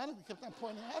automatically kept on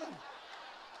pointing at him.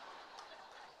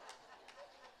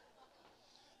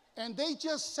 And they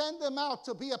just send them out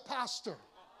to be a pastor.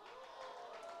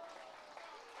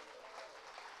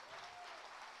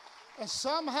 And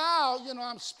somehow, you know,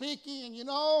 I'm speaking, and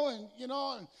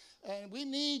and we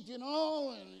need, and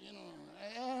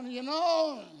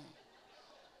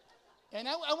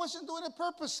I wasn't doing it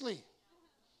purposely.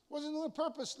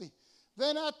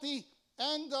 Then at the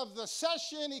end of the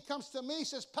session, he comes to me, he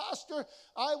says, Pastor,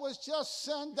 I was just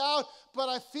sent out, but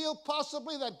I feel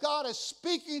possibly that God is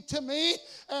speaking to me,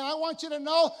 and I want you to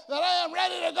know that I am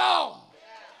ready to go.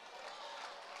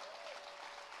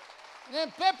 And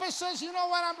then Pepe says, you know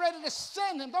what, I'm ready to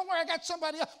send him. Don't worry, I got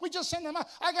somebody else. We just send him out.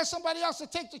 I got somebody else to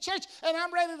take to church, and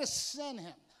I'm ready to send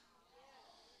him.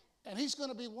 And he's going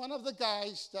to be one of the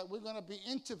guys that we're going to be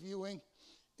interviewing.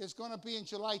 It's going to be in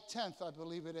July 10th, I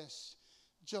believe it is.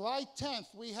 July 10th,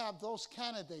 we have those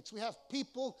candidates. We have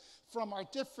people from our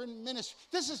different ministries.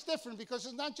 This is different because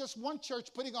it's not just one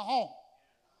church putting a home.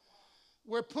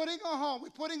 we're putting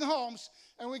homes,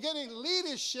 and we're getting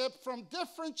leadership from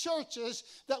different churches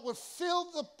that would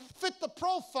fit the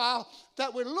profile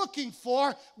that we're looking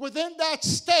for within that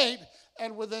state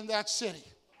and within that city.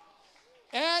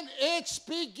 And it's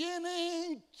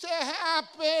beginning to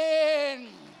happen.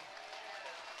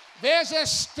 There's a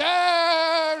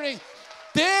stirring.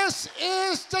 This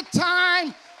is the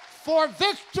time for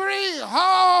Victory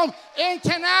Home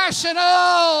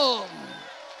International.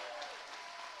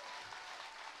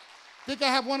 I think I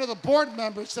have one of the board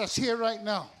members that's here right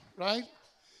now, right?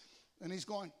 And he's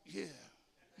going, yeah.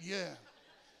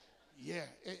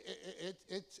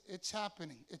 It's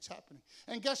happening. It's happening.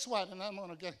 And guess what? And I'm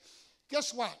going to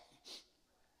guess what?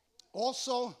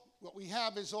 Also, what we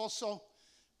have is also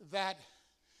that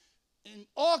in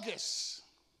August,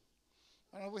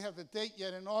 I don't know if we have the date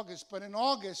yet in August, but in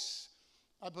August,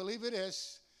 I believe it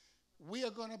is, we are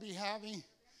going to be having,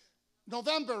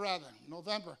 November.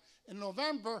 In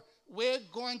November, we're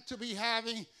going to be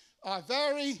having our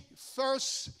very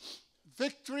first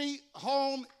Victory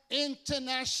Home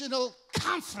International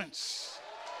Conference.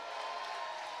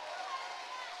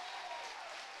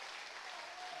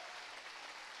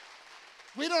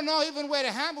 We don't know even where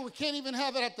to have it. We can't even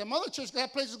have it at the mother church.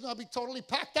 That place is going to be totally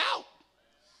packed out.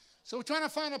 So we're trying to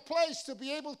find a place to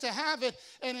be able to have it.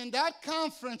 And in that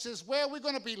conference is where we're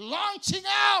going to be launching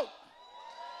out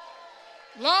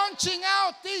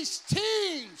these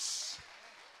teams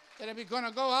that are going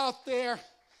to go out there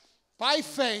by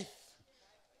faith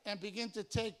and begin to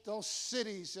take those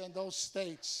cities and those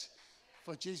states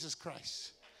for Jesus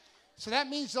Christ. So that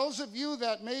means those of you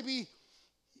that maybe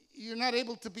you're not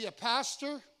able to be a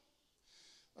pastor,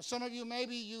 or some of you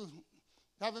maybe you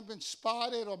haven't been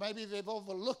spotted, or maybe they've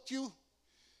overlooked you,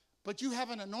 but you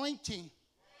have an anointing.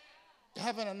 You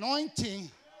have an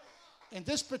anointing in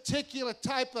this particular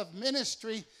type of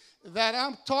ministry that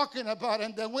I'm talking about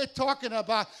and that we're talking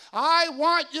about. I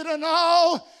want you to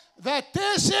know that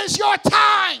this is your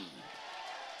time.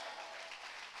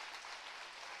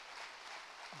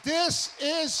 This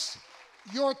is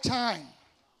your time.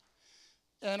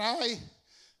 And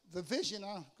the vision,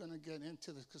 I'm going to get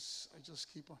into this because I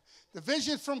just keep on. The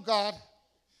vision from God,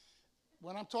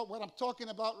 what I'm talking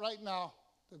about right now,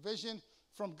 the vision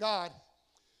from God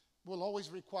will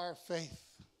always require faith.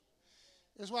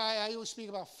 That's why I always speak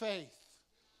about faith.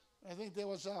 I think there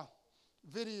was a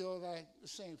video that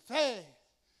was saying, faith,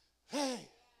 faith,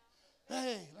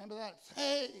 faith. Remember that?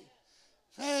 Faith,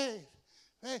 faith,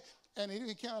 faith. And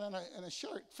he came out in a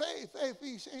shirt. Faith, faith,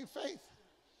 he's saying faith.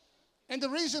 And the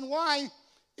reason why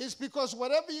is because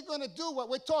whatever you're going to do, what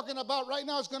we're talking about right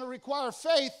now is going to require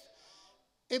faith.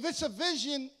 If it's a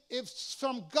vision, if it's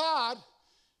from God,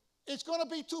 it's going to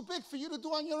be too big for you to do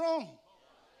on your own.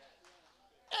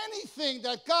 Anything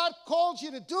that God calls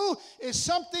you to do is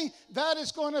something that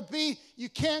is going to be, you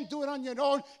can't do it on your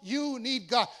own. You need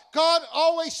God. God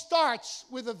always starts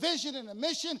with a vision and a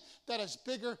mission that is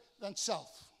bigger than self.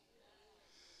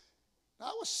 Now,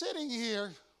 I was sitting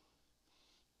here,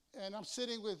 and I'm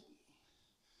sitting with,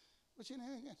 what's your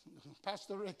name again?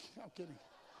 Pastor Rick. I'm kidding.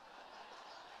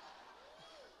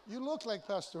 You look like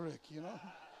Pastor Rick, you know.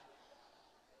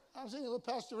 I'm sitting with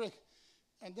Pastor Rick.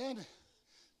 And then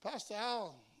Pastor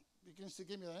Al begins to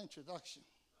give me that introduction.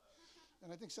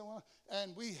 And I think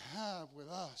and we have with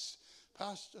us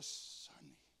Pastor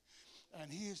Sonny.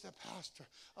 And he is the pastor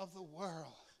of the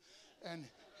world. And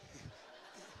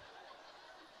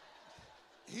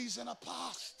he's an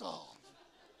apostle.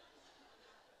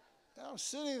 And I'm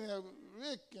sitting there with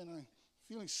Rick, and I'm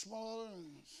feeling smaller and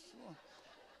smaller.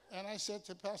 And I said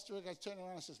to Pastor Rick, I turned around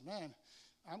and I said, man,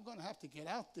 I'm going to have to get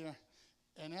out there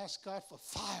and ask God for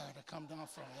fire to come down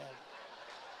from heaven.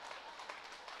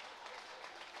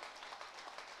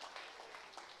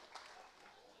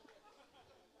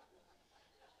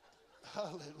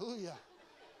 Hallelujah.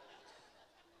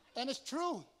 And it's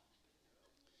true.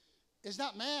 It's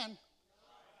not man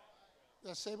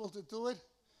that's able to do it.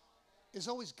 It's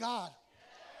always God,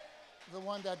 the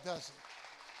one that does it.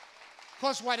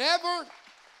 Because whatever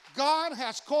God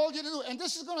has called you to do, and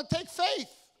this is going to take faith.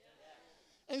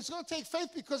 And it's going to take faith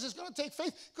because it's going to take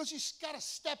faith because you got to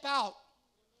step out.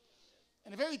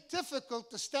 And it's very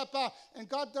difficult to step out. And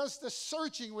God does the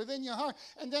searching within your heart.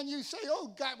 And then you say,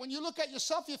 oh, God, when you look at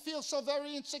yourself, you feel so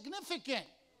very insignificant.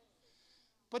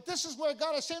 But this is where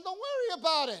God is saying, don't worry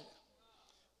about it.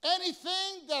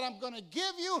 Anything that I'm going to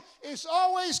give you is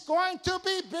always going to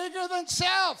be bigger than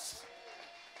self.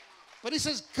 But he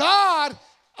says, God,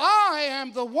 I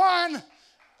am the one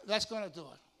that's going to do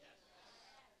it.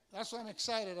 That's why I'm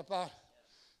excited about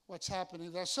what's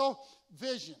happening there. So,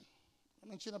 vision. I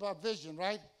mentioned about vision,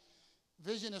 right?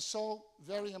 Vision is so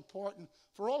very important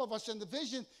for all of us, and the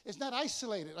vision is not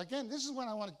isolated. Again, this is what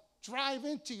I want to drive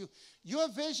into you. Your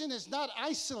vision is not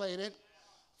isolated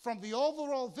from the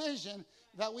overall vision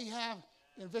that we have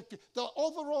in Victory, the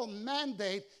overall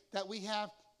mandate that we have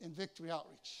in Victory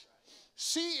Outreach.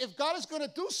 See, if God is going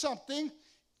to do something,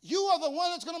 you are the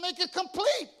one that's going to make it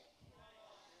complete.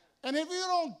 And if you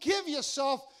don't give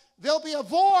yourself, there'll be a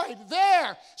void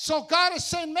there. So God is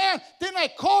saying, man, didn't I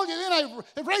call you? Didn't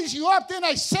I raise you up? Didn't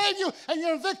I save you? And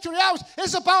you're in Victory Outreach.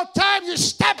 It's about time you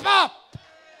step up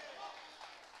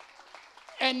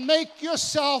and make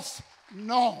yourself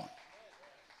known.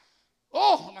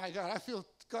 Oh, my God, I feel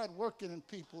God working in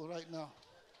people right now.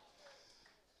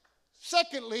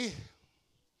 Secondly,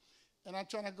 and I'm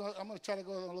going to try to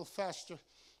go a little faster.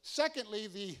 Secondly,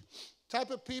 the type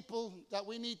of people that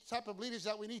we need, type of leaders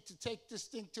that we need to take this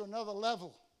thing to another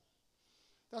level.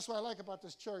 That's what I like about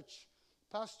this church.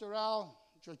 Pastor Al,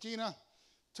 Georgina,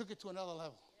 took it to another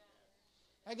level.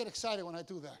 I get excited when I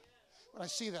do that, when I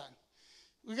see that.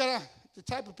 We got the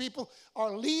type of people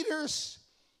are leaders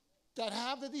that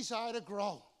have the desire to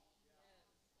grow.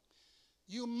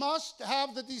 You must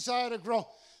have the desire to grow.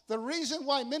 The reason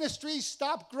why ministries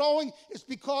stop growing is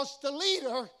because the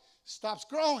leader stops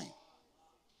growing.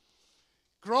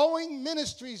 Growing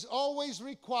ministries always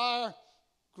require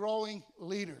growing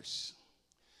leaders.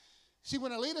 See,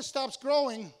 when a leader stops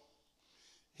growing,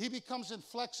 he becomes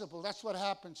inflexible. That's what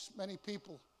happens. Many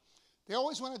people, they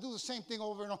always want to do the same thing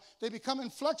over and over. They become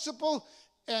inflexible,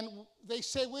 and they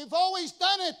say, we've always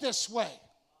done it this way.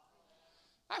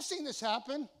 I've seen this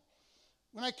happen.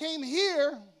 When I came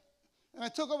here and I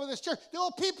took over this church, there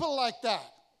were people like that.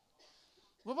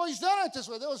 We've always done it this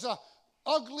way. There was a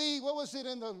ugly, what was it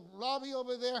in the lobby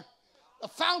over there? A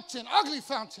fountain, ugly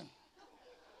fountain.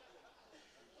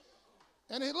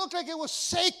 And it looked like it was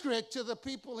sacred to the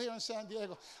people here in San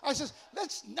Diego. I said,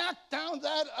 let's knock down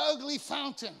that ugly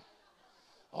fountain.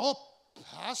 Oh,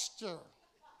 Pastor,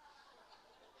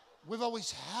 we've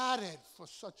always had it for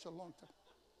such a long time.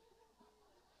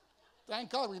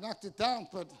 Thank God we knocked it down,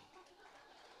 but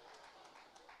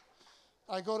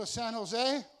I go to San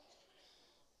Jose,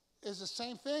 it's the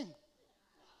same thing.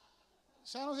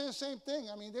 San Jose is the same thing.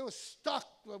 I mean, they were stuck.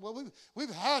 Well,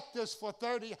 we've had this for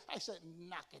 30 years. I said,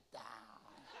 knock it down.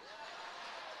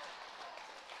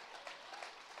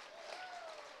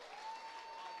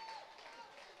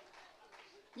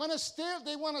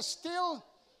 They want to still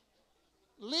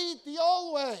lead the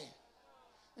old way.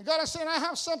 And God is saying, I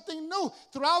have something new.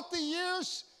 Throughout the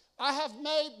years, I have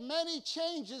made many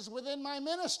changes within my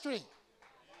ministry.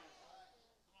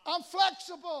 I'm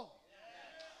flexible.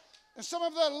 And some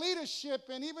of the leadership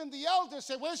and even the elders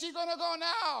say, where's he going to go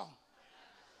now?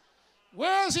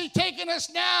 Where is he taking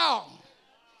us now?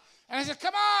 And I said,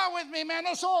 come on with me, man.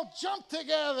 Let's all jump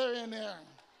together in there.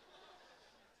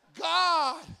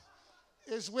 God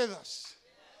is with us.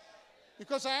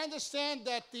 Because I understand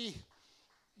that the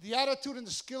attitude and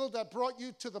the skill that brought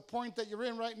you to the point that you're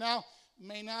in right now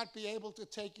may not be able to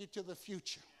take you to the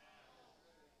future.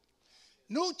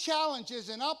 New challenges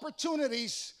and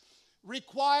opportunities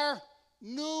require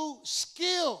new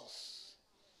skills.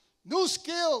 New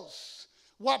skills.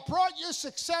 What brought you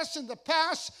success in the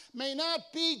past may not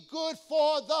be good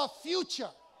for the future.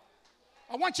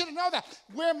 I want you to know that.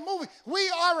 We're moving. We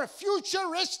are a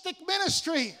futuristic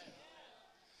ministry.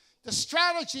 The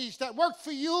strategies that worked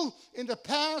for you in the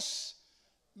past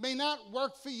may not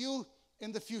work for you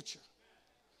in the future.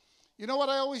 You know what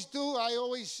I always do? I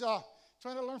always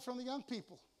try to learn from the young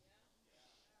people.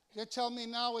 They tell me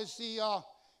now is the,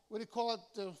 what do you call it,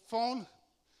 the phone?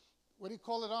 What do you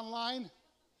call it, online?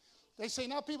 They say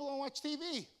now people don't watch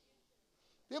TV.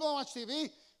 People don't watch TV.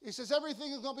 He says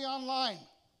everything is going to be online.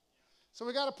 So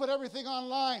we got to put everything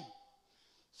online.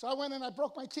 So I went and I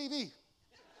broke my TV.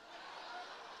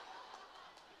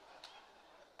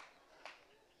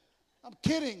 I'm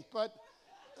kidding, but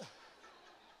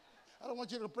I don't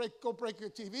want you to go break your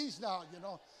TVs now, you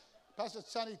know. Pastor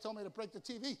Sonny told me to break the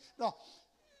TV. No,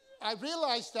 I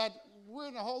realized that we're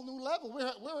in a whole new level.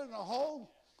 We're in a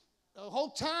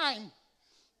whole time.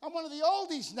 I'm one of the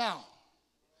oldies now.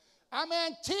 I'm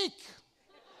antique.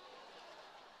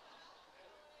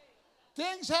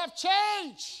 Things have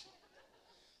changed.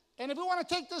 And if we want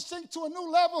to take this thing to a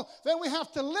new level, then we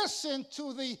have to listen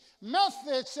to the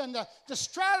methods and the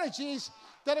strategies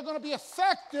that are going to be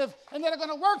effective and that are going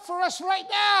to work for us right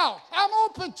now. I'm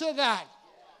open to that.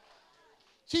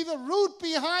 See, the root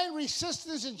behind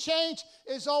resistance and change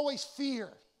is always fear.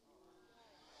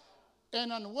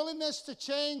 And unwillingness to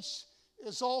change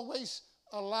is always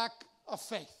a lack of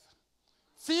faith.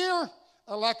 Fear,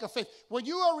 a lack of faith. When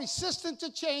you are resistant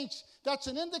to change, that's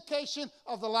an indication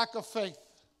of the lack of faith.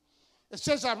 It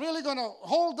says, I'm really going to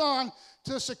hold on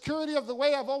to the security of the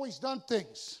way I've always done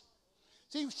things.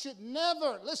 See, you should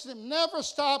never, listen to me, never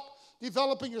stop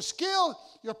developing your skill,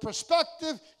 your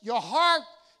perspective, your heart,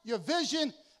 your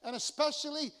vision, and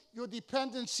especially your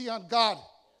dependency on God.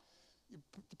 Your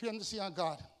dependency on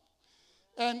God.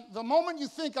 And the moment you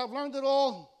think I've learned it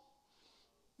all,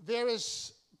 there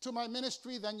is to my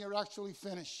ministry, then you're actually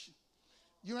finished.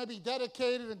 You may be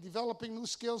dedicated in developing new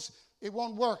skills. It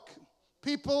won't work.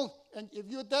 People, and if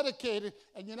you're dedicated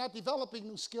and you're not developing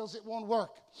new skills, it won't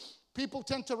work. People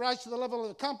tend to rise to the level of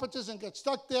the competence and get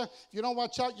stuck there. If you don't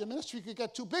watch out, your ministry could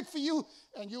get too big for you,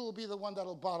 and you will be the one that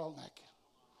will bottleneck.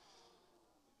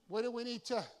 What do we need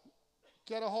to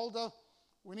get a hold of?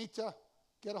 We need to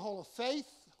get a hold of faith.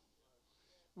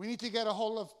 We need to get a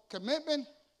hold of commitment.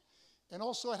 And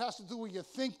also it has to do with your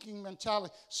thinking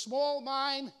mentality. Small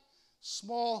mind,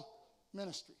 small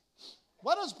ministry.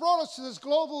 What has brought us to this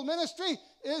global ministry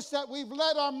is that we've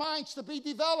let our minds to be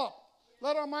developed.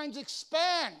 Let our minds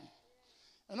expand.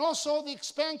 And also the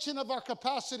expansion of our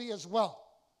capacity as well.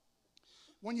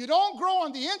 When you don't grow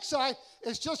on the inside,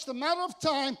 it's just a matter of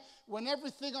time when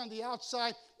everything on the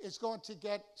outside is going to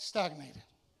get stagnated.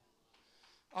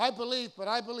 I believe,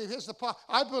 here's the part.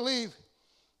 I believe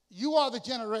you are the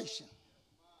generation.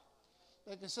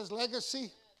 Like it says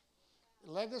legacy.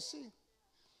 Legacy.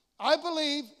 I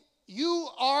believe you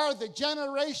are the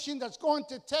generation that's going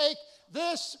to take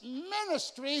this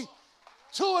ministry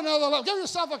to another level. Give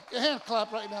yourself a hand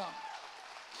clap right now.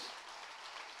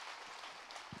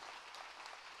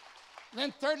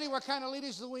 Then thirdly, what kind of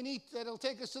leaders do we need that'll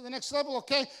take us to the next level?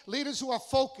 Okay, leaders who are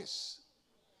focused.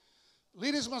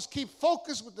 Leaders must keep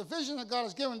focused with the vision that God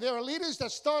has given. There are leaders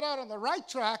that start out on the right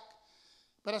track,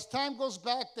 but as time goes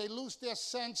back, they lose their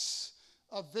sense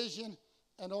of vision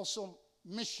and also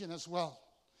mission as well.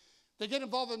 They get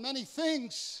involved in many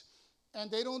things, and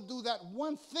they don't do that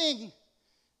one thing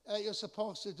that you're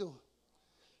supposed to do.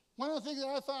 One of the things that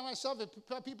I find myself,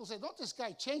 that people say, don't this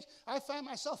guy change? I find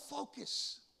myself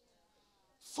focused.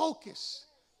 Focus.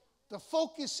 The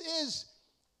focus is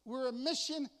we're a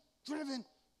mission-driven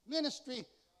ministry.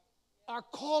 Our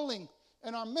calling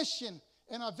and our mission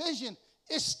and our vision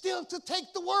is still to take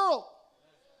the world.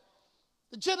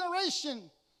 The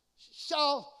generation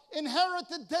shall inherit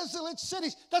the desolate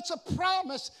cities. That's a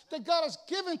promise that God has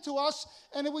given to us.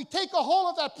 And if we take a hold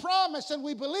of that promise and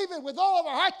we believe it with all of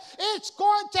our heart, it's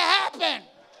going to happen.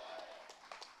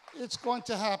 It's going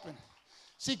to happen.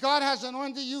 See, God has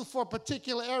anointed you for a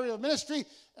particular area of ministry,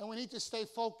 and we need to stay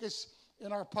focused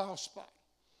in our power spot.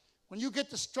 When you get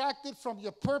distracted from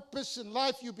your purpose in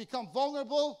life, you become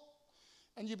vulnerable,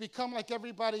 and you become like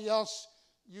everybody else.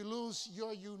 You lose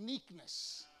your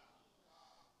uniqueness.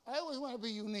 I always want to be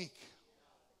unique.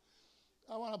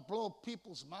 I want to blow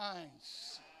people's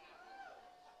minds.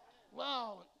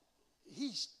 Wow,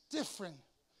 he's different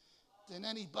than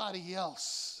anybody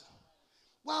else.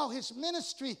 Wow, his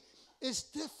ministry is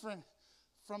different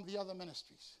from the other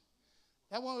ministries.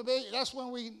 That's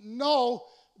when we know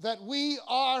that we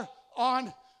are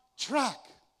on track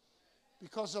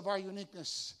because of our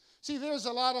uniqueness. See, there's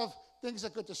a lot of things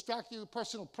that could distract you: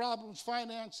 personal problems,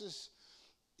 finances,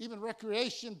 even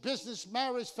recreation, business,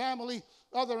 marriage, family,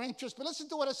 other interests. But listen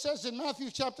to what it says in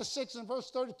Matthew chapter 6 and verse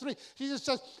 33. Jesus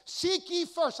says, seek ye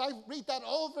first. I read that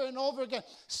over and over again.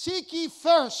 Seek ye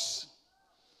first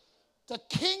the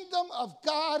kingdom of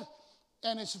God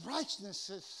and his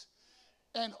righteousness,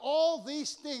 and all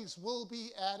these things will be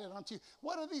added unto you.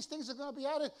 What are these things that are going to be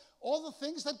added? All the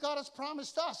things that God has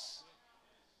promised us.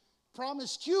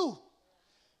 Promised you.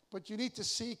 But you need to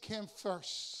seek him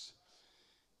first.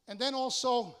 And then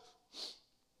also,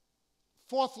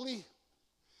 fourthly,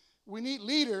 we need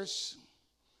leaders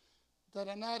that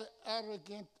are not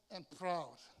arrogant and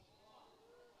proud.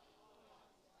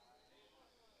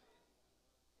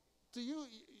 Do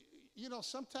you know,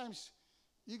 sometimes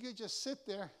you could just sit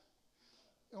there,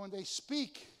 and when they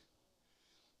speak,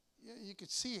 you could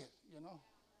see it, you know.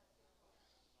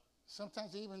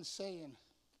 Sometimes they even say,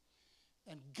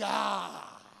 and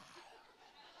God.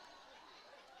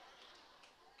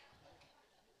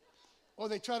 Or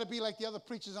they try to be like the other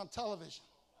preachers on television.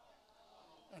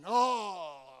 And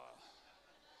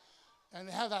and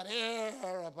they have that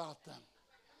air about them.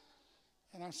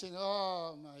 And I'm saying,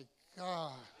 oh my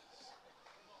God.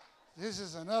 This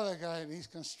is another guy that needs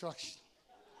construction.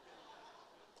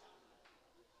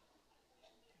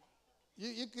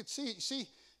 You could see,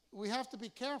 we have to be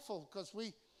careful because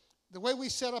the way we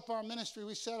set up our ministry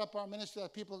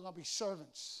that people are going to be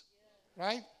servants,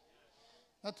 right?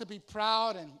 Not to be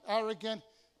proud and arrogant,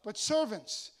 but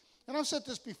servants. And I've said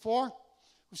this before.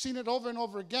 We've seen it over and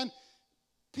over again.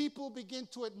 People begin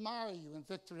to admire you in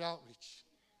Victory Outreach.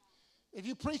 If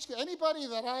you preach to anybody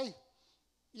that I,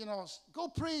 go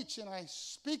preach and I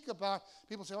speak about,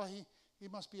 people say, oh, he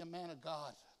must be a man of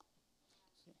God.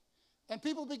 And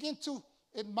people begin to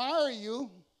admire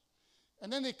you,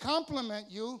 and then they compliment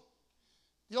you.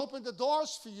 They open the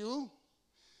doors for you,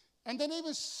 and then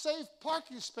even save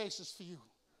parking spaces for you.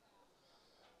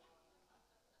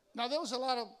 Now, there was a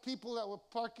lot of people that were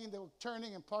parking, they were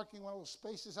turning and parking one of those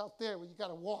spaces out there where you got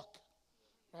to walk,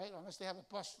 right? Unless they have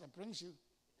a bus that brings you.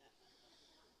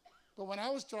 But when I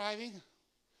was driving,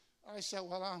 I said,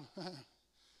 well,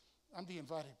 I'm the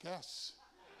invited guest.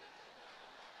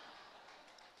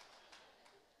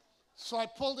 So I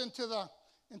pulled into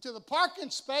the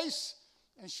parking space,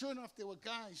 and sure enough, there were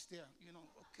guys there.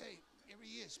 Okay, here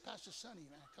he is, Pastor Sonny,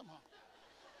 man, come on.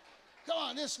 Come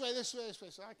on, this way.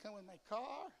 So I come with my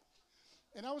car,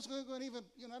 and I was going to even,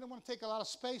 I didn't want to take a lot of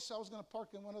space, so I was going to park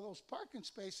in one of those parking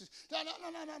spaces. No.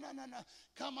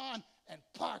 Come on and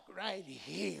park right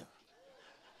here.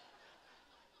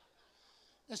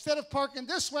 Instead of parking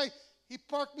this way, he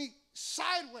parked me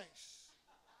sideways.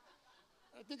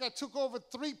 I think I took over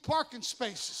 3 parking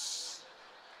spaces.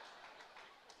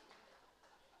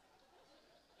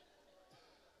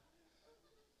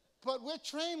 But we're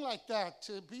trained like that,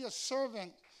 to be a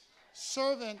servant,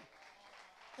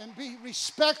 and be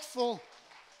respectful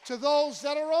to those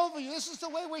that are over you. This is the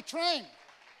way we're trained.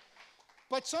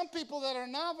 But some people that are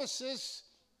novices,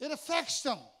 it affects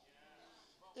them.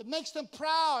 It makes them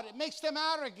proud. It makes them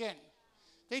arrogant.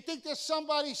 They think there's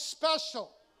somebody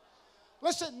special.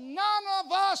 Listen, none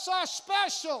of us are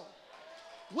special.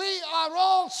 We are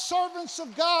all servants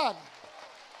of God.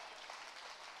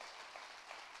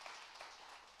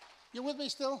 You with me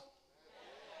still?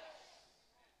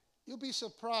 You'll be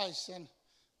surprised, and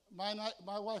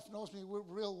my wife knows me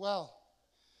real well.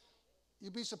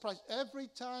 You'll be surprised. Every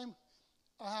time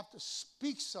I have to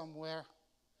speak somewhere,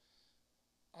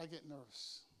 I get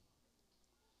nervous.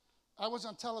 I was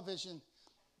on television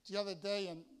the other day,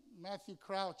 and Matthew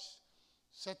Crouch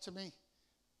said to me,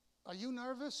 are you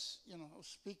nervous? I was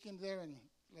speaking there and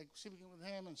speaking with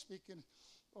him and speaking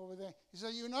over there. He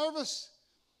said, are you nervous?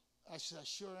 I said, I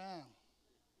sure am.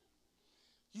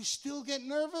 You still get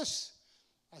nervous?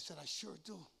 I said, I sure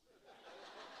do.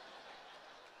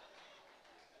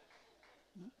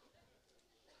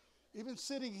 Even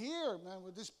sitting here, man,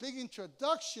 with this big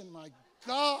introduction, my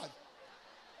God,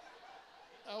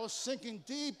 I was sinking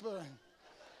deeper and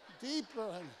deeper,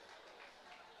 and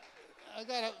I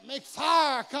got to make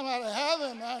fire come out of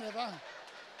heaven, man. If I'm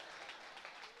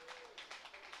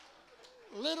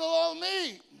little old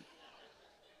me.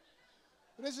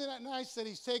 But isn't it nice that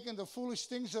he's taken the foolish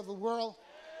things of the world?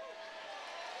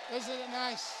 Isn't it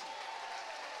nice?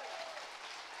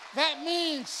 That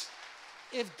means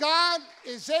if God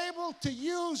is able to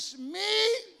use me,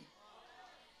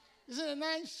 isn't it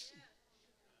nice?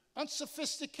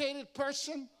 Unsophisticated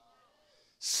person,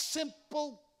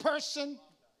 simple person.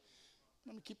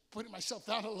 Let me keep putting myself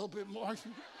down a little bit more.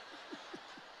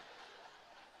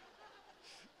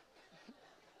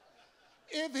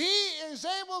 If he is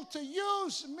able to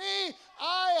use me,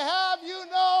 I have you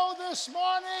know this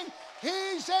morning,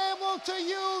 he's able to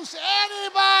use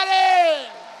anybody.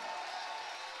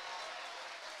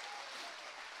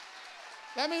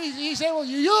 That means he's able to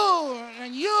you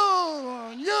and you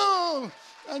and you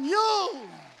and you.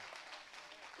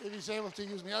 If he's able to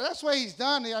use me. That's what he's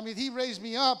done. I mean, he raised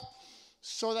me up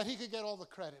so that he could get all the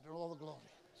credit and all the glory.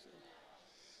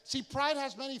 See, pride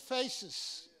has many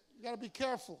faces. You got to be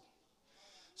careful.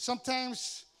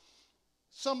 Sometimes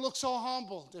some look so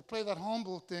humble. They play that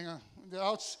humble thing on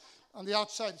the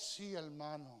outside. Sí,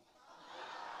 hermano.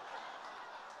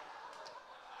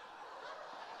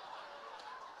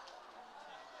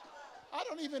 I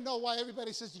don't even know why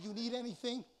everybody says, do you need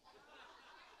anything?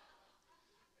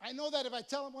 I know that if I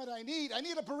tell them what I need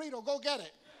a burrito, go get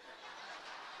it.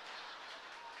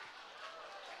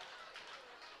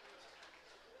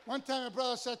 One time a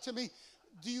brother said to me,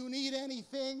 do you need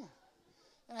anything?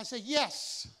 And I said,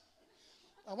 yes.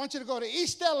 I want you to go to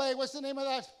East LA. What's the name of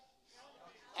that?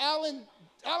 Allen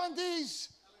D's.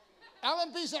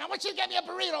 Allen B's. And I want you to get me a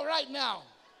burrito right now.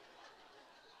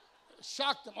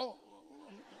 Shocked him. Oh.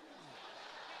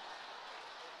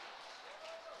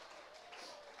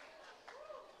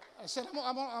 I said,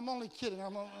 I'm only kidding.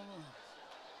 I'm only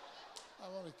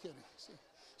kidding. See?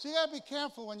 So you got to be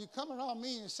careful when you come around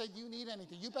me and say, do you need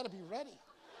anything? You better be ready.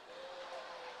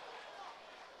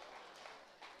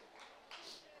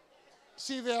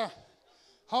 See, they're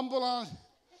humble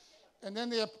and then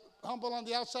they're humble on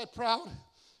the outside, proud,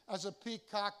 as a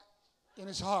peacock in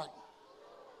his heart.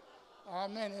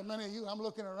 Amen. Many of you, I'm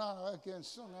looking around again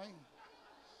soon, right?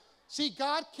 See,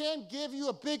 God can't give you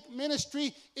a big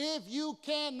ministry if you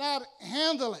cannot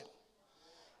handle it.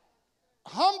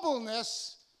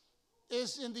 Humbleness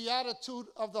is in the attitude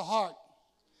of the heart.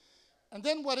 And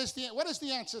then what is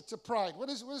the answer to pride? What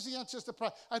is the answer to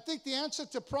pride? I think the answer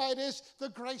to pride is the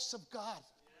grace of God.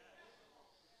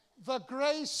 The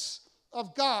grace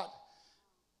of God.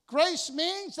 Grace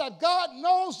means that God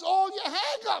knows all your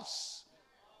hang-ups.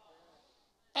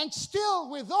 And still,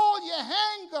 with all your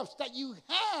hang-ups that you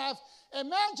have,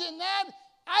 imagine that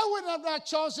I would have not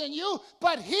chosen you,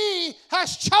 but he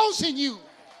has chosen you.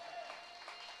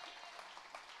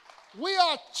 We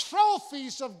are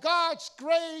trophies of God's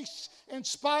grace in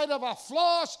spite of our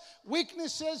flaws,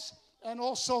 weaknesses, and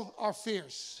also our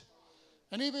fears.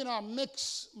 And even our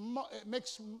mixed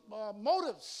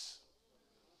motives.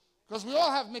 Because we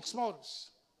all have mixed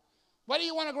motives. Why do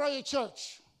you want to grow your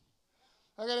church?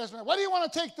 I got to ask, why do you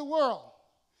want to take the world?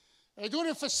 Are you doing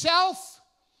it for self,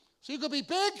 so you could be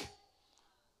big?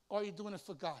 Or are you doing it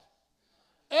for God?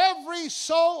 Every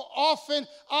so often,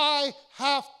 I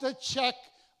have to check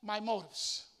my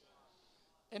motives.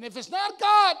 And if it's not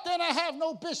God, then I have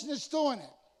no business doing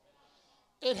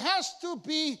it. It has to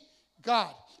be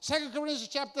God. 2 Corinthians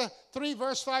chapter 3,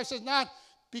 verse 5 says, not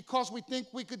because we think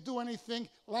we could do anything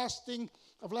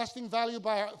of lasting value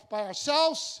by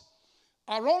ourselves.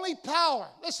 Our only power,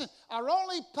 listen, our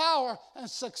only power and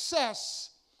success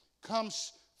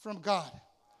comes from God.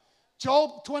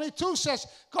 Job 22 says,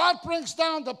 God brings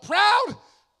down the proud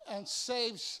and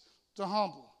saves the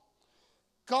humble.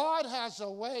 God has a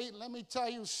way. Let me tell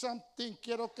you something.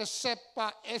 Quiero que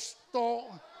sepa esto.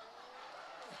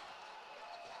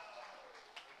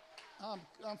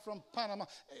 I'm from Panama.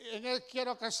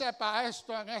 Quiero que sepa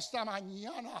esto en esta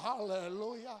mañana.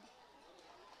 Hallelujah.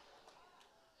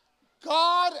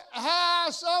 God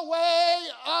has a way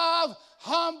of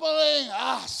humbling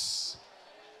us.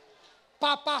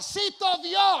 Papacito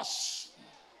Dios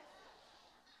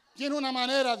tiene una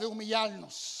manera de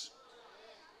humillarnos.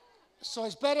 So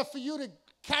it's better for you to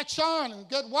catch on and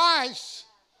get wise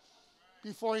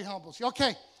before he humbles you.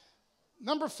 Okay,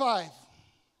 number 5.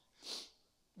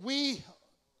 We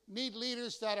need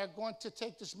leaders that are going to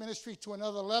take this ministry to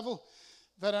another level,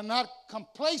 that are not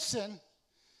complacent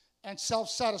and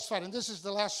self-satisfied. And this is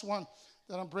the last one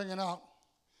that I'm bringing out.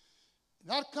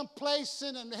 Not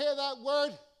complacent, and hear that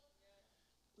word?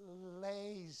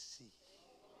 Lazy.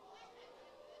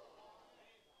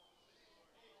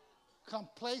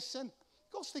 Complacent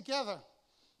goes together.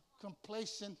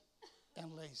 Complacent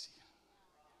and lazy.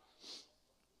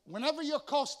 Whenever you're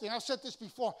coasting, I've said this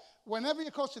before, whenever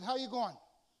you're coasting, how are you going?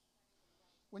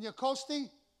 When you're coasting,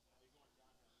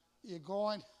 you're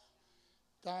going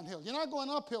downhill. You're not going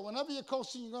uphill. Whenever you're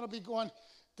coasting, you're going to be going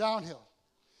downhill.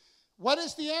 What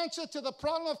is the answer to the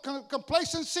problem of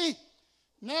complacency?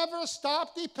 Never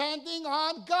stop depending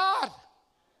on God.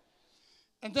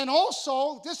 And then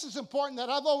also, this is important that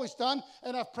I've always done,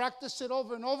 and I've practiced it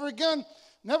over and over again.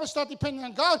 Never stop depending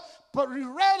on God, but be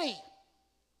ready.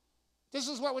 This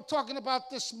is what we're talking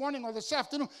about this morning or this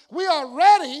afternoon. We are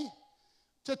ready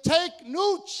to take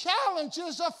new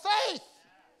challenges of faith.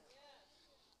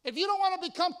 If you don't want to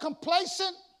become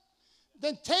complacent,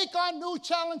 then take on new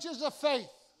challenges of faith.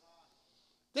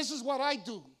 This is what I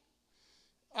do.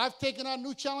 I've taken on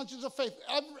new challenges of faith.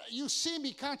 You see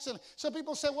me constantly. Some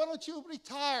people say, why don't you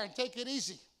retire and take it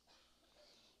easy?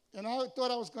 And I thought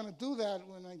I was going to do that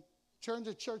when I turned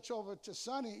the church over to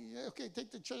Sonny. Yeah, okay,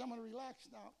 take the church. I'm going to relax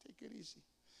now. Take it easy.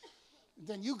 And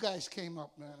then you guys came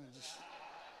up, man, and just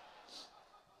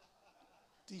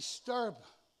disturb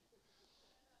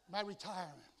my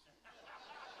retirement.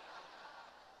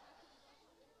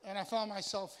 And I found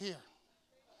myself here.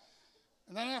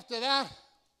 And then after that,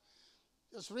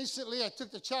 just recently, I took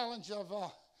the challenge of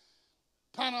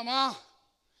Panama.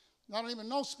 I don't even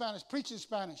know Spanish, preaching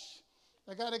Spanish.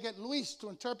 I got to get Luis to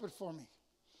interpret for me.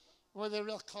 Or the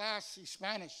real classy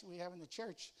Spanish we have in the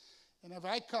church. And if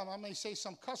I come, I may say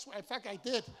some cuss word. In fact, I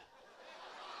did.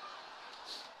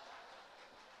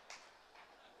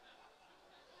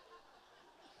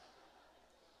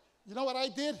 You know what I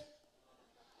did?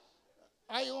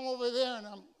 I am over there and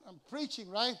I'm preaching,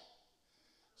 right?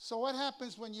 So what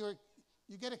happens when you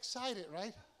get excited,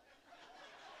 right?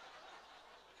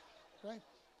 Right?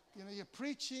 You know, you're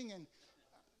preaching and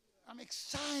I'm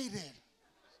excited.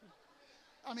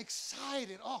 I'm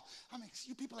excited. Oh,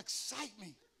 you people excite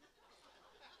me.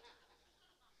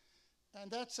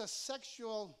 And that's a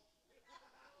sexual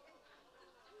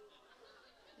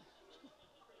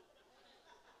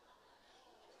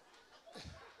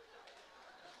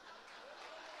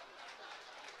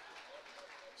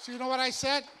So you know what I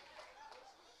said?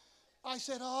 I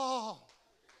said, oh.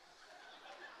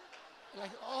 Like,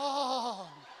 oh.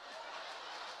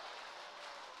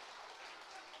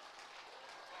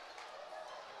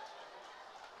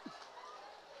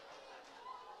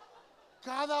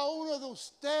 Cada uno de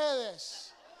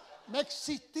ustedes me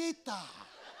excita.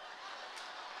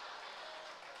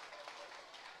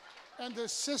 And the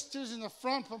sisters in the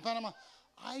front from Panama,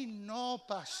 I know,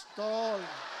 pastor.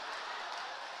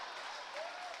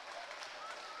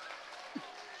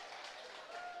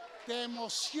 Te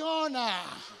emociona.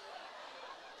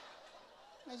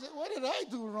 I said, what did I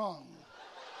do wrong?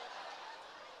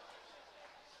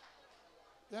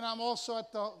 Then I'm also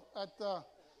at the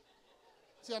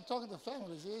see, I'm talking to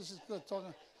families. This is good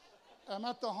talking. I'm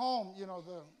at the home, you know,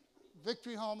 the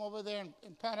Victory Home over there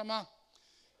in Panama.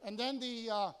 And then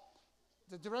the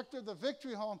director of the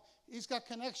Victory Home, he's got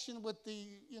connection with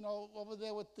the, you know, over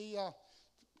there with the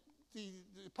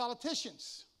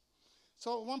politicians.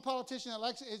 So one politician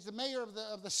elects is the mayor of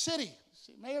the city.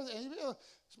 See, mayor, and he's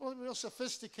supposed to be real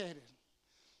sophisticated.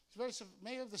 He's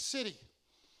mayor of the city.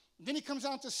 And then he comes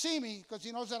out to see me because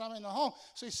he knows that I'm in the home.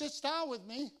 So he sits down with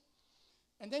me,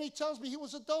 and then he tells me he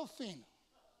was a dolphin.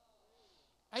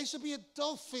 I used to be a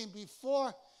dolphin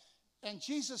before, and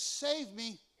Jesus saved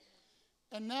me,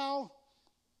 and now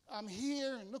I'm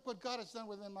here, and look what God has done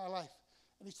within my life.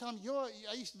 And he's telling me,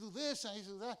 I used to do this, and I used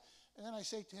to do that. And then I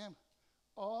say to him,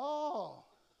 oh,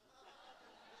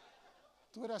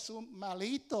 tú eras un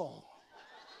malito.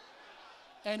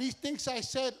 And he thinks I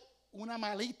said, una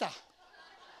malita.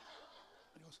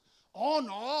 He goes, oh,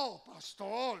 no,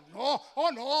 pastor, no, oh,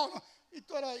 no. He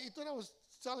thought I was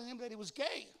telling him that he was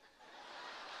gay.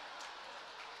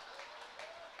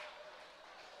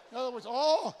 In other words,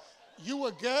 oh, you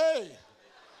were gay.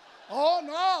 Oh,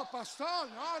 no, pastor,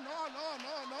 no.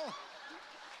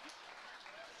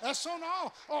 Eso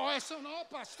no. Oh, eso no,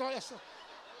 pastor, eso.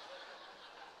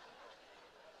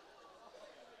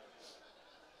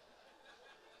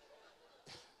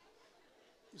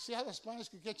 You see how the Spanish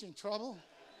could get you in trouble?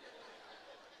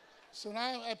 So now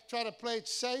I try to play it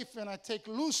safe, and I take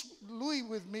Louis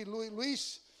with me.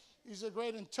 Luis, he's a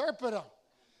great interpreter.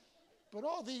 But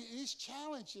all these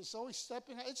challenges, always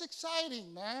stepping out, it's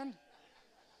exciting, man.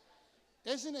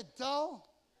 Isn't it dull?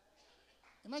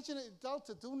 Imagine it dull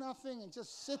to do nothing and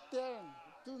just sit there and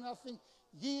do nothing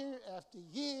year after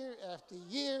year after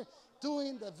year,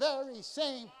 doing the very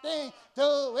same thing,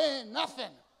 doing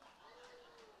nothing.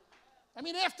 I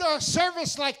mean, after a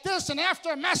service like this and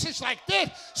after a message like this,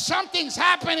 something's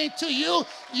happening to you.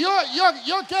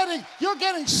 You're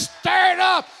getting stirred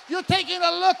up. You're taking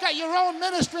a look at your own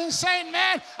ministry and saying,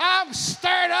 man, I'm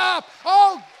stirred up.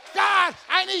 Oh, God,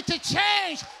 I need to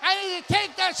change. I need to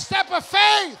take that step of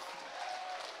faith.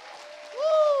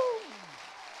 Woo.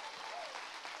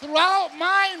 Throughout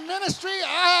my ministry,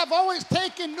 I have always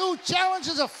taken new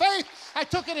challenges of faith. I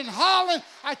took it in Holland.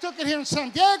 I took it here in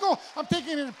San Diego. I'm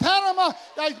taking it in Panama.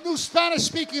 A new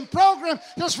Spanish-speaking program.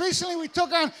 Just recently, we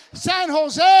took on San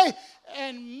Jose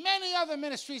and many other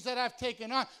ministries that I've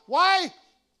taken on. Why?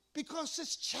 Because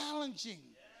it's challenging.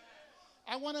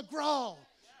 I want to grow.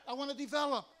 I want to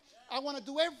develop. I want to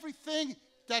do everything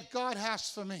that God has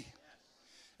for me.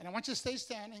 And I want you to stay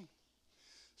standing.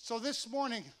 So this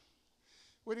morning,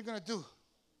 what are you going to do?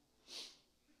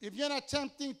 If you're not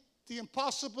attempting the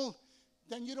impossible,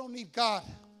 then you don't need God.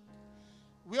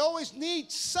 We always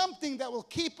need something that will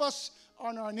keep us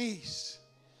on our knees.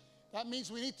 That means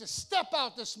we need to step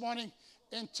out this morning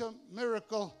into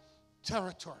miracle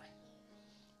territory.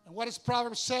 And what does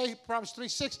Proverbs say? Proverbs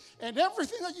 3:6. And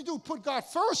everything that you do, put God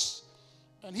first,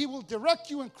 and he will direct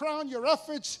you and crown your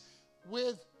efforts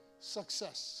with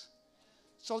success.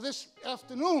 So this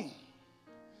afternoon,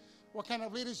 what kind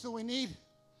of leaders do we need?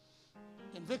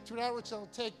 In Victory Outreach, I'll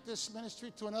take this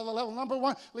ministry to another level. Number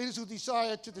one, leaders who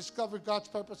desire to discover God's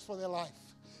purpose for their life.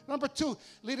 Number two,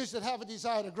 leaders that have a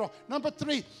desire to grow. Number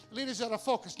three, leaders that are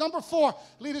focused. Number four,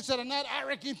 leaders that are not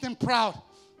arrogant and proud.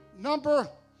 Number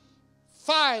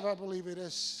five, I believe it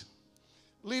is,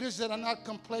 leaders that are not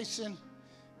complacent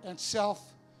and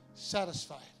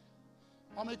self-satisfied.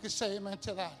 How many could say amen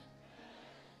to that?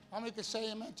 How many could say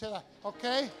amen to that?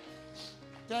 Okay?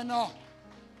 Then what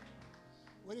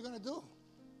are you going to do?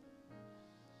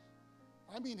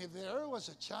 I mean, if there was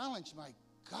a challenge, my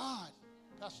God,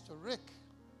 Pastor Rick,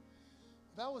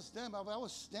 if that was them, if I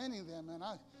was standing there, man,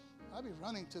 I'd be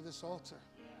running to this altar.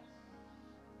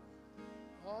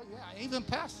 Oh, yeah, even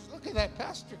Pastor, look at that,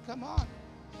 Pastor, come on.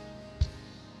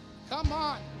 Come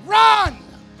on, run!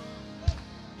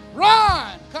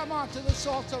 Run! Come on to this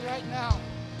altar right now.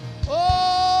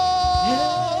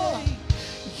 Oh!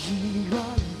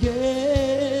 Yeah,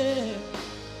 yeah.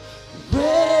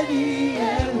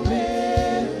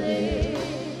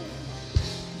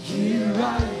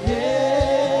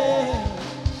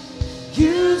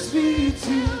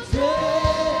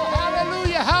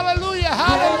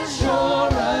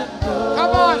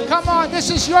 This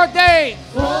is your day.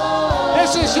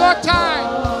 This is your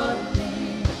time.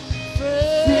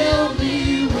 Fill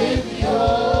me with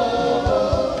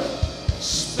your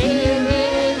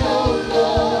Spirit, oh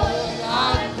Lord,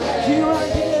 I pray. Here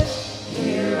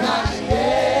I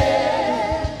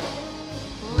am,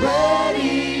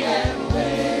 ready and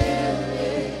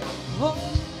willing.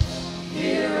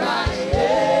 Here I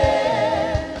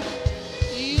am,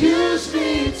 use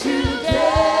me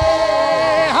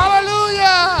today.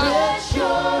 Hallelujah.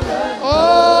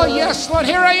 Oh, yes, Lord.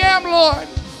 Here I am, Lord.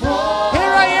 Here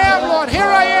I am, Lord. Here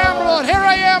I am, Lord. Here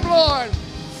I am, Lord.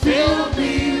 Fill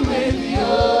me with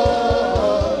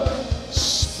your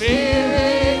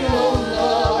Spirit, oh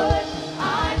Lord,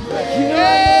 I pray.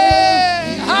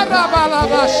 Yeah.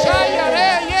 Harabalabashaya.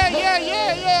 Yeah, yeah,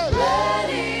 yeah, yeah.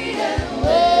 Ready and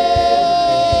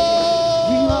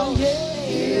Oh.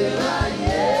 here I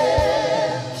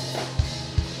am.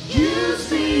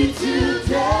 Use me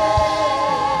today.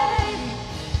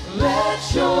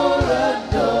 Let your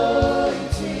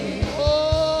anointing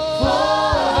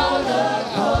fall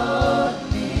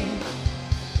upon me.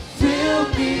 Fill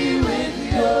me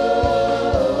with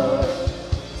your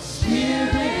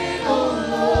Spirit, oh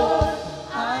Lord,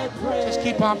 I pray. Just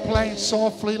keep on playing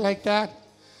softly like that.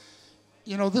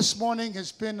 You know, this morning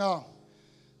has been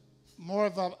more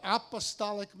of an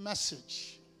apostolic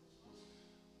message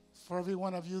for every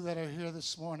one of you that are here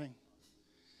this morning.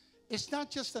 It's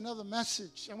not just another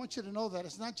message. I want you to know that.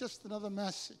 It's not just another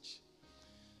message.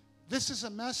 This is a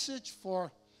message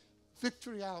for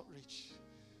Victory Outreach.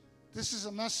 This is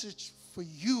a message for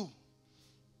you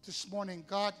this morning.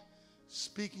 God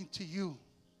speaking to you.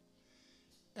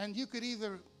 And you could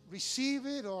either receive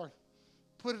it or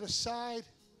put it aside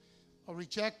or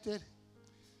reject it.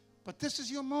 But this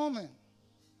is your moment.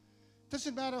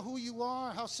 Doesn't matter who you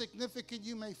are, how significant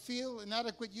you may feel,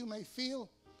 inadequate you may feel.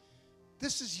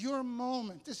 This is your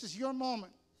moment. This is your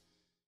moment